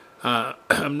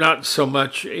 I'm not so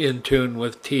much in tune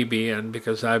with TBN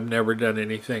because I've never done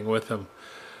anything with them,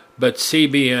 but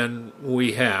CBN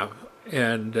we have,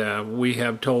 and we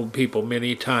have told people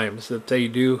many times that they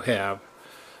do have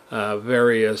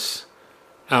various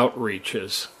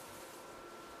outreaches,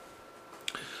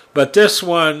 But this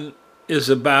one is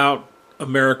about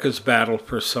America's battle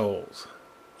for souls.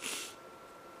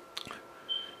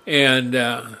 And,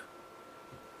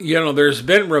 there's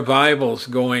been revivals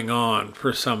going on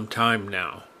for some time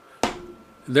now.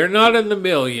 They're not in the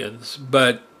millions,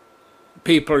 but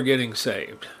people are getting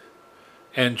saved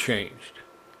and changed.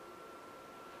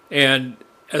 And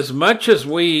as much as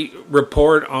we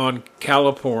report on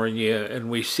California and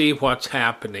we see what's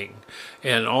happening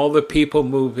and all the people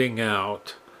moving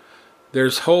out,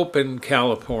 there's hope in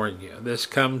California. This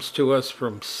comes to us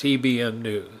from CBN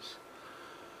News.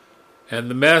 And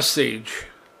the message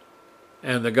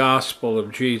and the gospel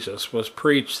of Jesus was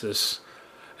preached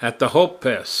at the Hope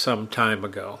Fest some time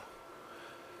ago.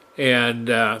 And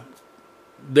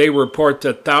they report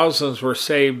that thousands were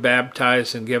saved,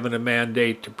 baptized, and given a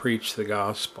mandate to preach the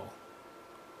gospel.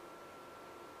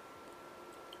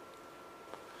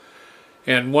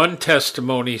 And one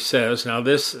testimony says, now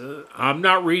this, I'm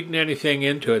not reading anything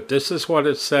into it, this is what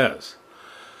it says.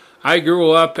 I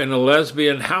grew up in a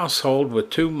lesbian household with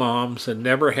 2 moms and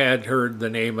never had heard the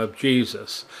name of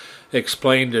Jesus,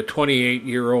 explained a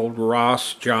 28-year-old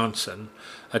Ross Johnson,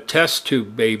 a test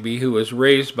tube baby who was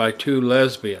raised by 2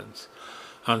 lesbians.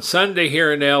 On Sunday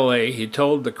here in L.A., he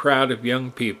told the crowd of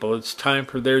young people it's time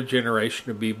for their generation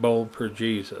to be bold for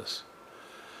Jesus.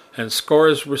 And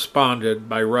scores responded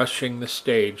by rushing the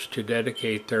stage to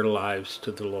dedicate their lives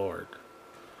to the Lord.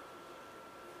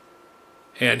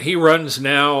 And he runs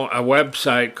now a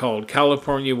website called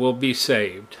California Will Be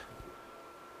Saved.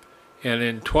 And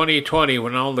in 2020,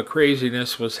 when all the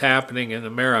craziness was happening in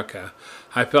America,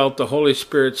 I felt the Holy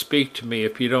Spirit speak to me,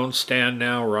 if you don't stand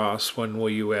now, Ross, when will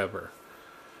you ever?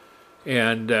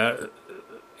 And,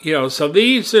 so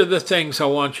these are the things I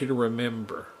want you to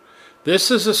remember. This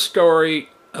is a story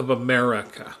of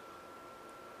America.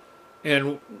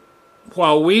 And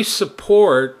while we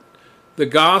support the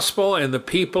gospel and the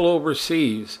people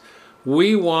overseas,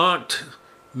 we want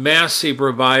massive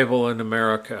revival in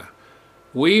America.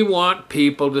 We want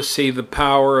people to see the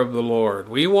power of the Lord.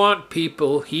 We want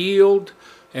people healed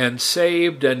and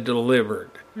saved and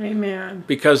delivered. Amen.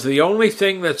 Because the only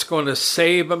thing that's going to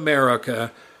save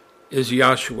America is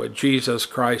Yeshua, Jesus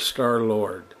Christ our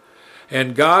Lord.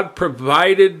 And God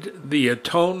provided the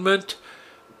atonement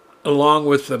along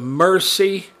with the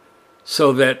mercy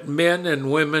so that men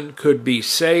and women could be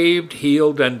saved,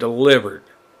 healed, and delivered.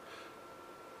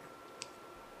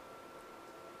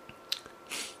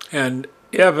 And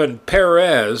Evan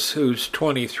Perez, who's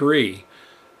 23,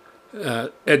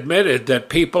 admitted that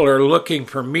people are looking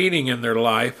for meaning in their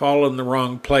life all in the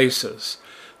wrong places.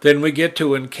 Then we get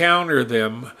to encounter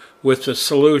them with the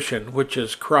solution, which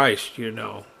is Christ,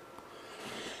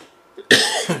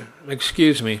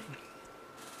 Excuse me.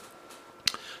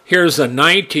 Here's a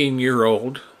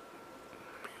 19-year-old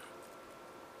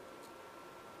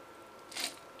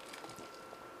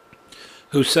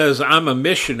who says, I'm a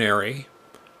missionary.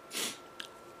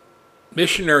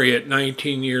 Missionary at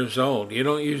 19 years old. You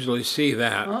don't usually see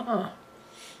that.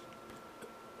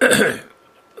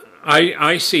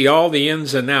 I see all the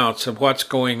ins and outs of what's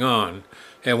going on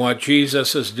and what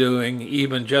Jesus is doing,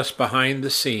 even just behind the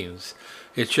scenes.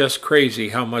 It's just crazy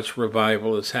how much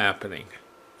revival is happening.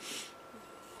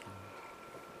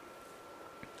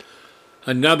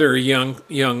 Another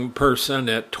young person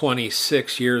at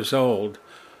 26 years old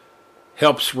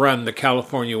helps run the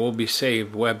California Will Be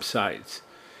Saved websites.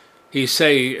 He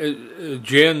say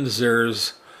Gen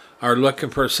Zers are looking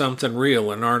for something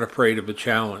real and aren't afraid of a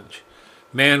challenge.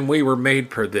 Man, we were made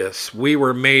for this. We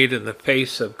were made in the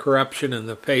face of corruption, in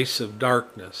the face of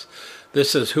darkness.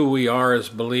 This is who we are as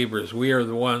believers. We are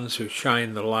the ones who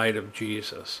shine the light of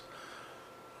Jesus.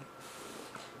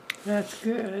 That's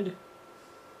good.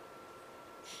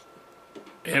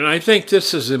 And I think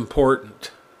this is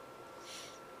important.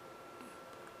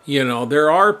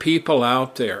 There are people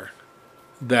out there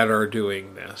that are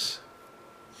doing this.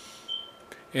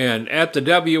 And at the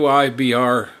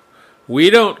WIBR, we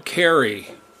don't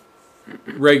carry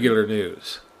regular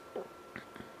news.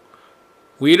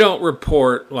 We don't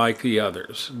report like the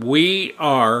others. We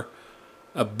are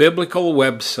a biblical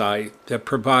website that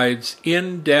provides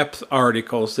in-depth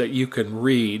articles that you can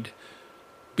read,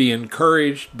 be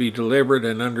encouraged, be delivered,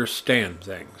 and understand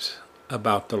things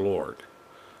about the Lord.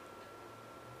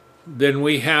 Then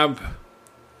we have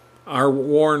our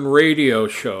Warn radio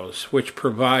shows, which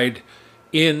provide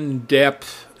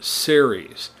in-depth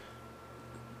series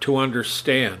to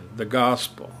understand the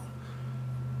gospel,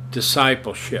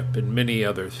 discipleship, and many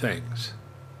other things.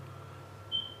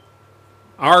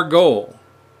 Our goal,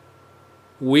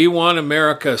 we want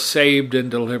America saved and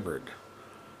delivered.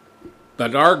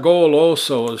 But our goal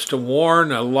also is to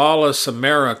warn a lawless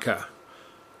America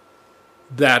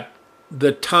that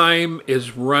the time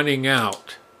is running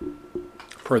out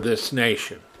for this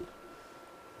nation.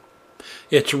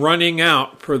 It's running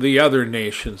out for the other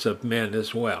nations of men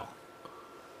as well.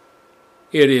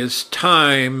 It is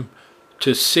time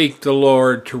to seek the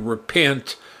Lord, to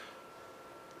repent,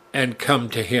 and come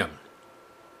to Him.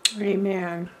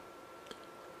 Amen.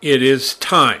 It is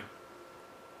time.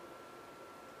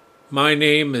 My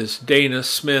name is Dana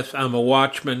Smith. I'm a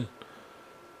watchman,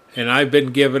 and I've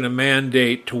been given a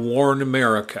mandate to warn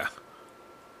America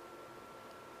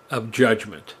of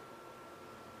judgment.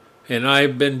 And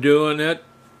I've been doing it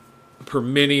for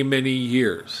many, many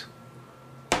years.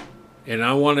 And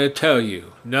I want to tell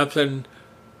you, nothing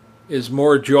is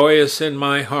more joyous in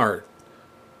my heart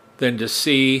than to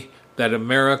see that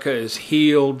America is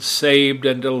healed, saved,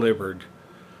 and delivered,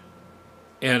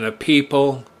 and a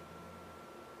people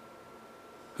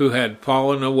who had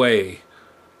fallen away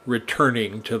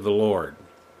returning to the Lord.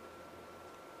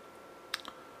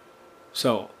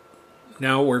 So,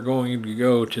 now we're going to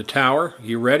go to Tower.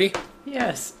 You ready?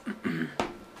 Yes.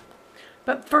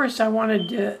 But first I wanted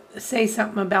to say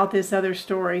something about this other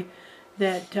story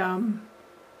that,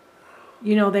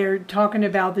 they're talking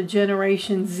about the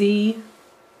Generation Z.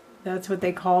 That's what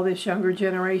they call this younger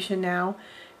generation now.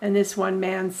 And this one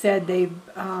man said they've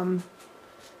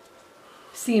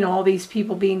seen all these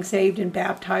people being saved and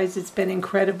baptized. It's been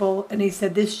incredible. And he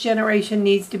said this generation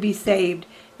needs to be saved.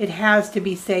 It has to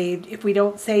be saved. If we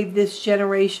don't save this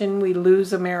generation, we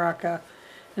lose America.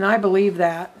 And I believe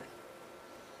that.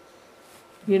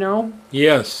 You know?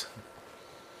 Yes.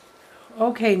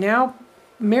 Okay, now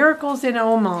miracles in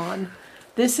Oman.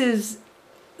 This is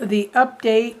the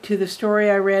update to the story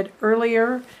I read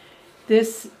earlier.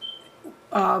 This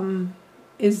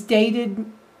is dated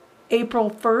April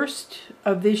 1st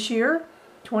of this year,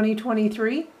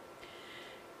 2023.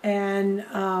 And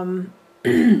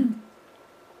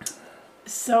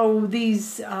so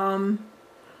these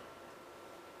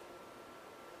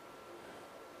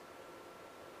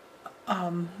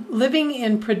living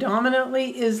in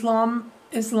predominantly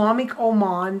Islamic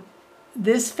Oman,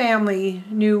 this family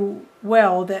knew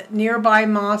well that nearby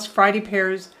mosque Friday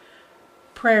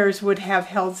prayers would have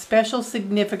held special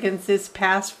significance this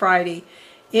past Friday,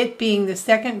 it being the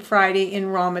second Friday in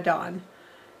Ramadan,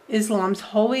 Islam's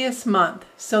holiest month.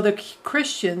 So the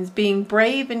Christians, being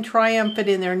brave and triumphant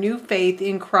in their new faith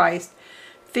in Christ,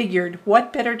 figured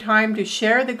what better time to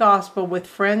share the gospel with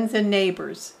friends and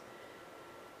neighbors.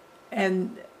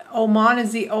 And Oman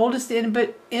is the oldest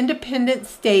independent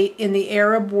state in the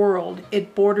Arab world.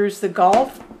 It borders the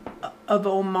Gulf of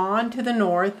Oman to the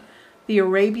north, the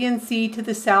Arabian Sea to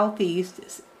the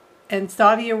southeast, and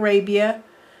Saudi Arabia,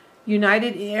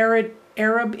 United Arab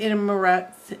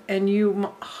Emirates, and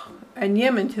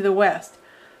Yemen to the west.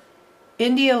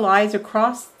 India lies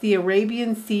across the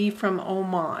Arabian Sea from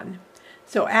Oman.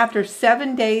 So after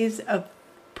 7 days of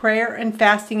prayer and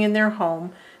fasting in their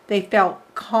home, they felt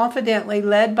confidently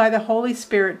led by the Holy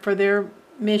Spirit for their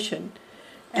mission.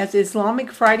 As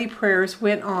Islamic Friday prayers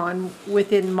went on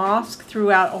within mosques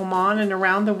throughout Oman and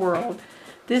around the world,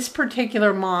 this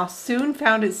particular mosque soon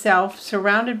found itself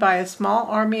surrounded by a small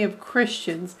army of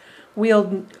Christians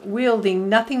wielding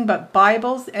nothing but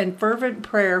Bibles and fervent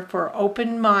prayer for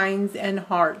open minds and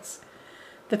hearts.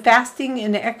 The fasting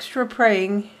and extra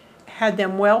praying had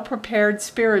them well prepared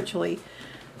spiritually,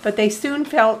 but they soon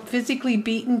felt physically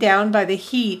beaten down by the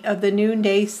heat of the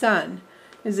noonday sun,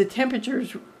 as the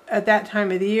temperatures at that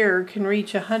time of the year can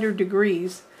reach 100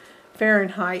 degrees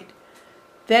Fahrenheit.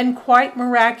 Then, quite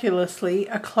miraculously,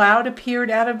 a cloud appeared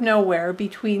out of nowhere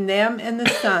between them and the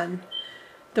sun.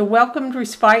 The welcomed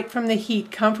respite from the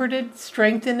heat comforted,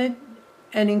 strengthened,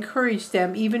 and encouraged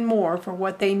them even more for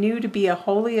what they knew to be a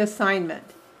holy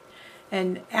assignment.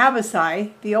 And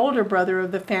Abasai, the older brother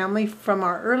of the family from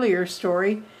our earlier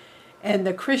story, and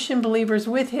the Christian believers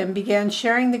with him began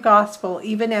sharing the gospel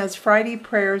even as Friday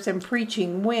prayers and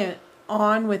preaching went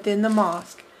on within the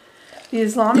mosque. The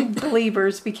Islamic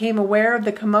believers became aware of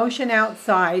the commotion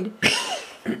outside,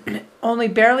 only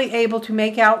barely able to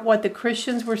make out what the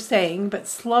Christians were saying, but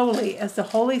slowly, as the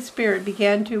Holy Spirit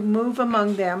began to move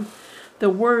among them, the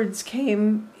words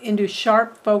came into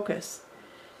sharp focus.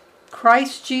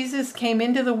 Christ Jesus came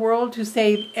into the world to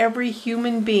save every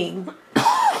human being.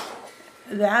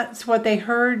 That's what they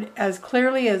heard as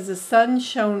clearly as the sun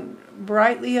shone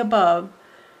brightly above.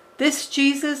 This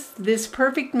Jesus, this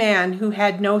perfect man who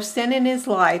had no sin in his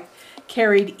life,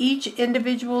 carried each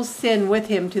individual's sin with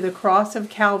him to the cross of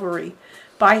Calvary.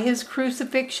 By his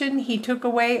crucifixion, he took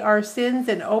away our sins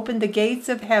and opened the gates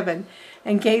of heaven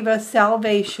and gave us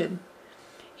salvation.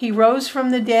 He rose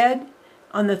from the dead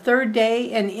on the third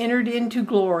day and entered into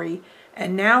glory.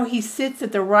 And now he sits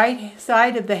at the right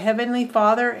side of the Heavenly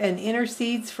Father and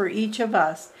intercedes for each of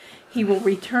us. He will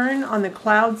return on the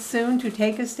clouds soon to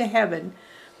take us to heaven.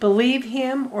 Believe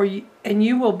him and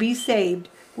you will be saved.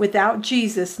 Without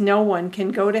Jesus, no one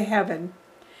can go to heaven.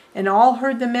 And all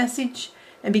heard the message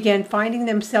and began finding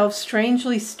themselves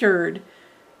strangely stirred.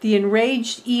 The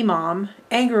enraged imam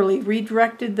angrily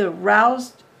redirected the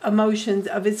roused emotions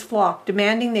of his flock,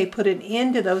 demanding they put an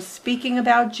end to those speaking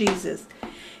about Jesus.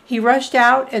 He rushed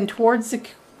out and towards the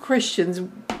Christians,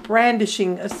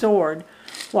 brandishing a sword,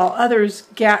 while others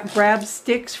grabbed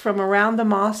sticks from around the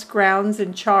mosque grounds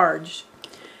and charged.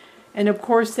 And of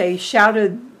course they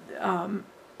shouted Allah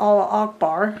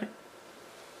Akbar,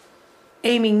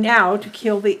 aiming now to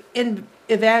kill the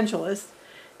evangelist.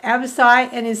 Abisai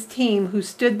and his team, who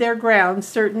stood their ground,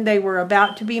 certain they were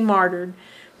about to be martyred,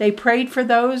 they prayed for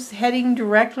those heading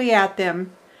directly at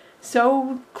them.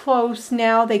 So close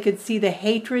now they could see the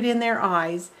hatred in their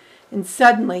eyes, and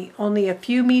suddenly, only a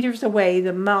few meters away,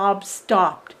 the mob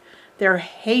stopped. Their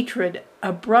hatred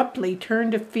abruptly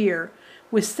turned to fear,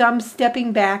 with some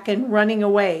stepping back and running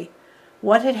away.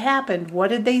 What had happened?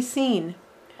 What had they seen?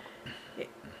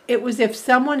 It was as if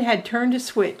someone had turned a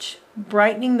switch,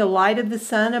 brightening the light of the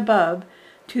sun above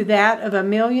to that of a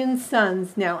million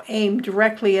suns now aimed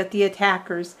directly at the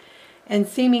attackers, and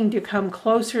seeming to come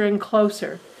closer and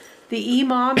closer. The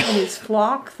imam and his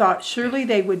flock thought surely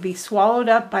they would be swallowed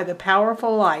up by the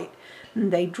powerful light,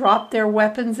 and they dropped their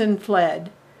weapons and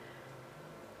fled.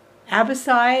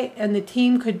 Abisai and the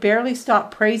team could barely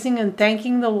stop praising and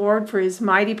thanking the Lord for his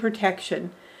mighty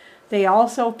protection. They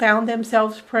also found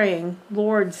themselves praying,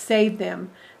 Lord, save them,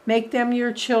 make them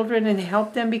your children, and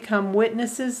help them become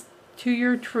witnesses to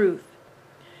your truth.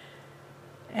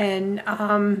 And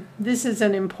this is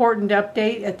an important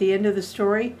update at the end of the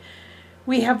story.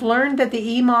 We have learned that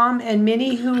the imam and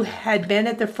many who had been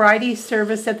at the Friday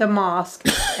service at the mosque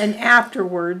and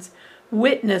afterwards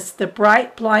witnessed the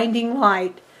bright, blinding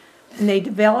light, and they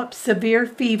developed severe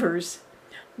fevers.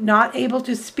 Not able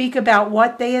to speak about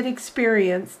what they had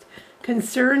experienced,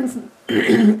 concerned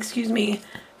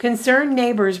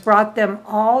neighbors brought them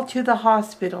all to the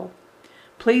hospital.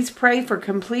 Please pray for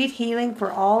complete healing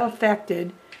for all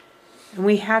affected. And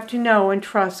we have to know and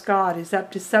trust God is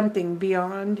up to something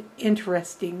beyond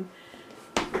interesting.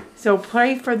 So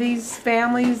pray for these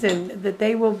families and that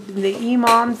they will, the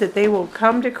imams, that they will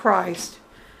come to Christ.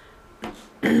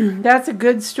 That's a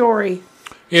good story.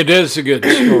 It is a good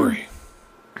story.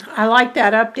 I like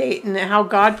that update and how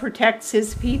God protects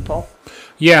his people.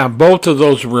 Yeah, both of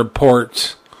those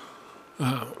reports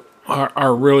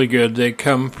are really good. They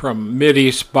come from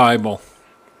Mideast Bible.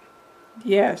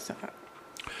 Yes.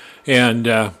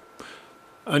 And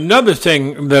another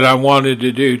thing that I wanted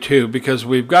to do, too, because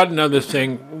we've got another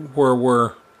thing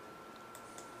where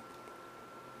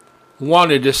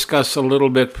want to discuss a little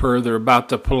bit further about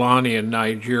the Fulani in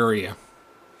Nigeria.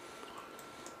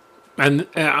 And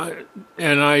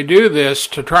I do this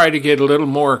to try to get a little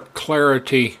more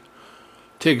clarity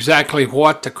to exactly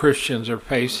what the Christians are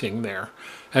facing there.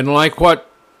 And like what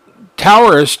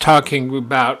Tower is talking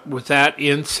about with that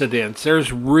incident,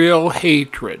 there's real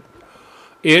hatred.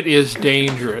 It is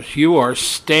dangerous. You are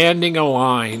standing a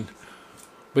line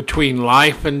between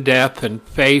life and death and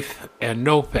faith and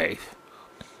no faith.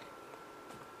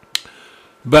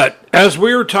 But as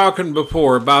we were talking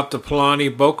before about the Fulani,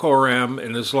 Boko Haram,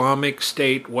 and Islamic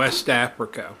State, West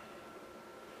Africa,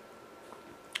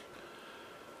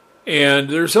 and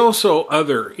there's also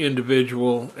other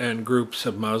individual and groups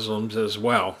of Muslims as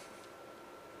well.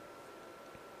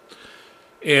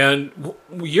 And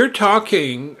you're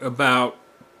talking about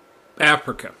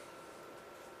Africa.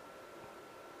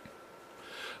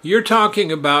 You're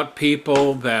talking about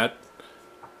people that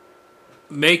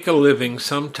make a living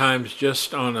sometimes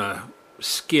just on a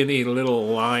skinny little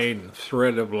line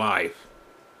thread of life.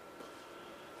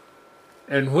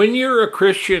 And when you're a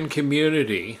Christian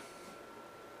community,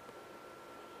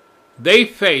 they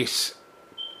face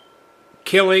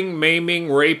killing,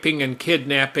 maiming, raping, and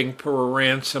kidnapping for a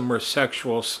ransom or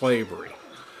sexual slavery.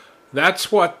 That's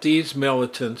what these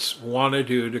militants want to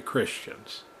do to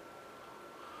Christians.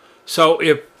 So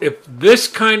if this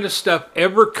kind of stuff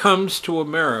ever comes to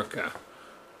America,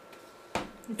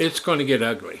 it's going to get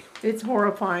ugly. It's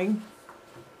horrifying.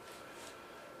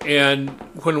 And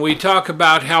when we talk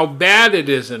about how bad it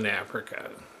is in Africa,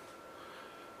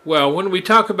 well, when we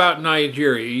talk about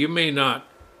Nigeria, you may not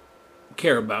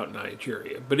care about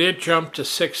Nigeria, but it jumped to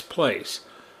 6th place.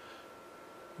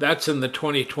 That's in the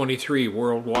 2023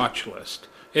 World Watch List.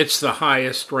 It's the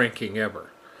highest ranking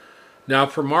ever. Now,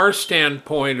 from our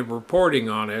standpoint of reporting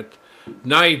on it,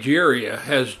 Nigeria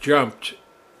has jumped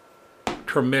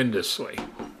tremendously.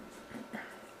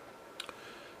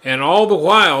 And all the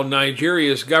while,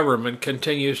 Nigeria's government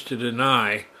continues to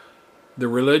deny the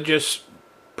religious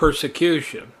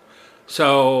persecution.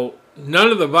 So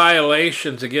none of the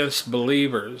violations against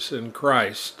believers in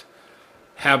Christ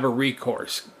have a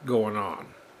recourse going on.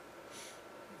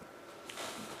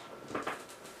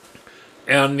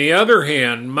 On the other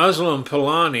hand, Muslim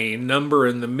Fulani number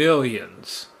in the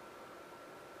millions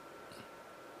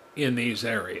in these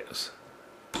areas.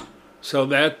 So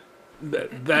that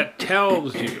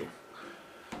tells you.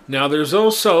 Now, there's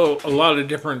also a lot of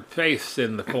different faiths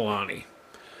in the Fulani,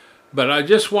 but I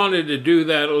just wanted to do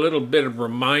that a little bit of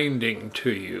reminding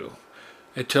to you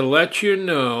and to let you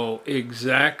know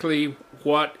exactly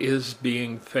what is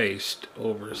being faced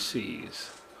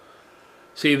overseas.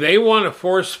 See, they want to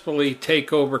forcefully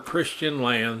take over Christian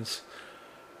lands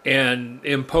and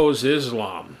impose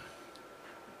Islam.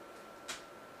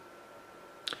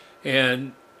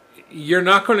 And you're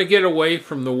not going to get away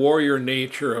from the warrior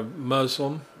nature of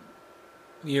Muslim,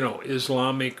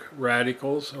 Islamic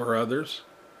radicals or others.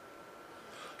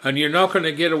 And you're not going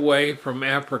to get away from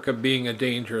Africa being a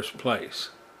dangerous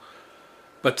place.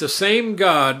 But the same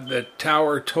God that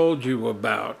Tower told you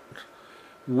about,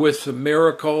 with the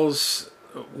miracles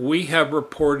we have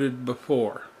reported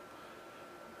before,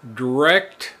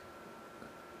 direct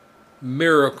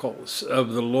miracles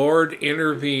of the Lord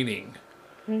intervening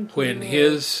when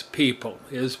His people,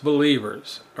 His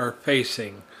believers, are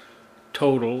facing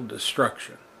total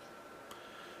destruction.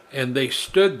 And they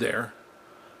stood their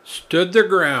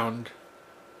ground,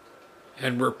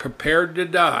 and were prepared to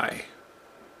die.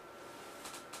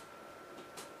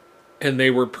 And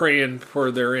they were praying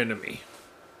for their enemy.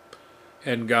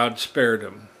 And God spared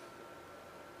them.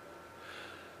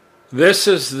 This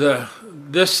is the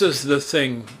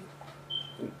thing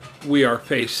we are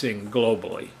facing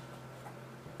globally.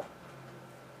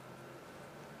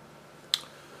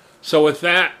 So with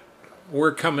that,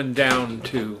 we're coming down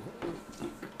to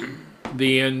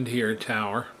the end here,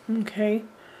 Tower. Okay.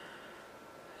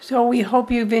 So we hope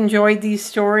you've enjoyed these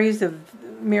stories of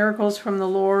miracles from the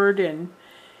Lord and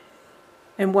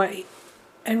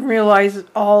realize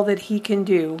all that He can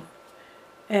do.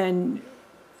 And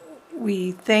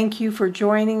we thank you for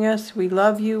joining us. We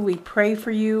love you. We pray for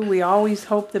you. We always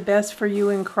hope the best for you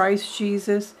in Christ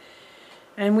Jesus.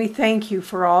 And we thank you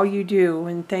for all you do,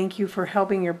 and thank you for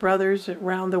helping your brothers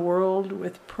around the world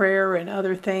with prayer and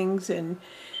other things. And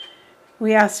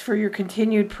we ask for your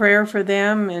continued prayer for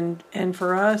them and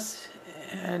for us.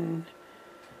 And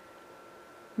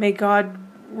may God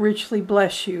richly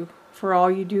bless you for all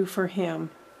you do for Him.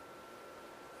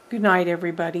 Good night,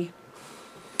 everybody.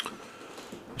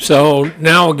 So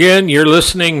now again, you're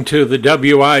listening to the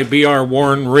WIBR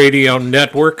Warren Radio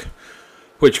Network,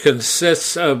 which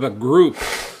consists of a group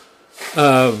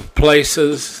of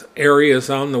places, areas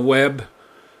on the web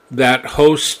that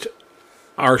host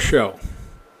our show.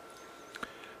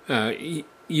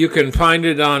 You can find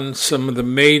it on some of the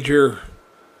major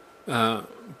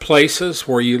places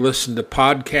where you listen to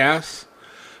podcasts,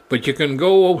 but you can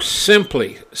go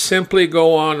simply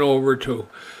go on over to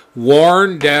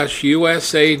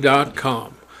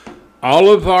warn-usa.com.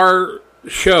 All of our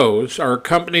shows are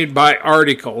accompanied by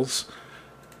articles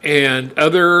and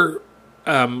other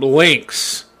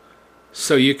links,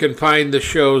 so you can find the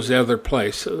shows other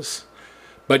places.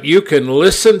 But you can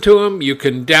listen to them, you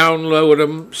can download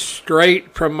them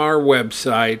straight from our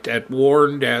website at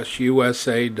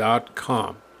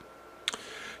warn-usa.com.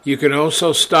 You can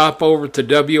also stop over to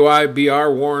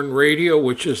WIBR Warren Radio,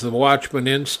 which is the Watchman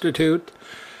Institute,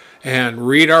 and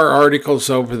read our articles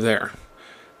over there.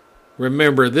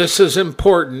 Remember, this is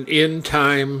important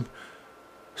in-time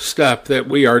stuff that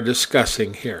we are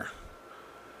discussing here.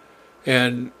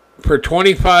 And for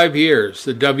 25 years,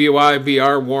 the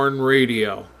WIBR Warren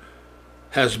Radio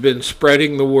has been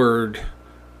spreading the word,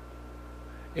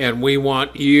 and we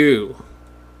want you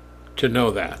to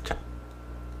know that.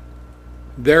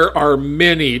 There are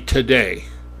many today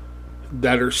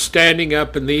that are standing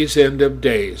up in these end of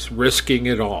days, risking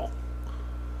it all.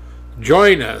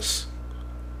 Join us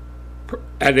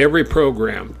at every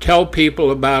program. Tell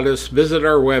people about us, visit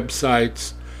our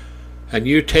websites, and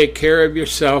you take care of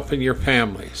yourself and your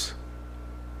families.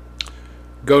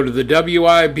 Go to the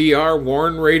WIBR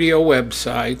Warren Radio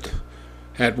website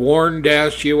at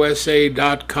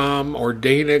warn-usa.com or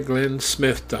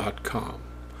danaglennsmith.com.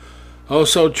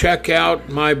 Also, check out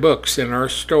my books in our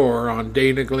store on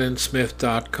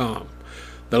danaglennsmith.com.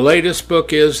 The latest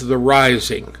book is The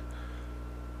Rising.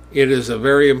 It is a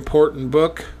very important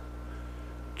book.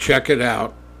 check it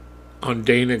out on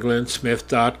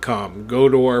DanaGlennSmith.com. Go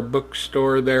to our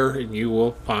bookstore there and you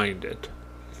will find it.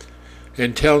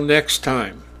 Until next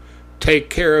time, take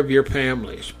care of your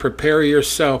families, prepare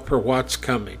yourself for what's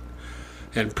coming,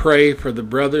 and pray for the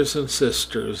brothers and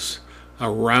sisters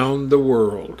around the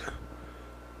world,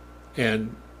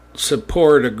 and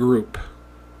support a group,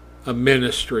 a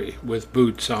ministry with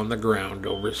boots on the ground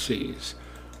overseas.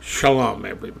 Shalom,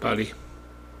 everybody.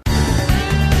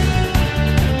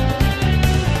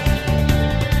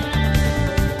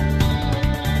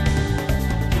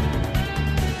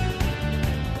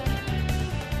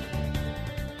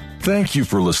 Thank you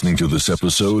for listening to this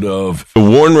episode of The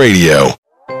Warn Radio.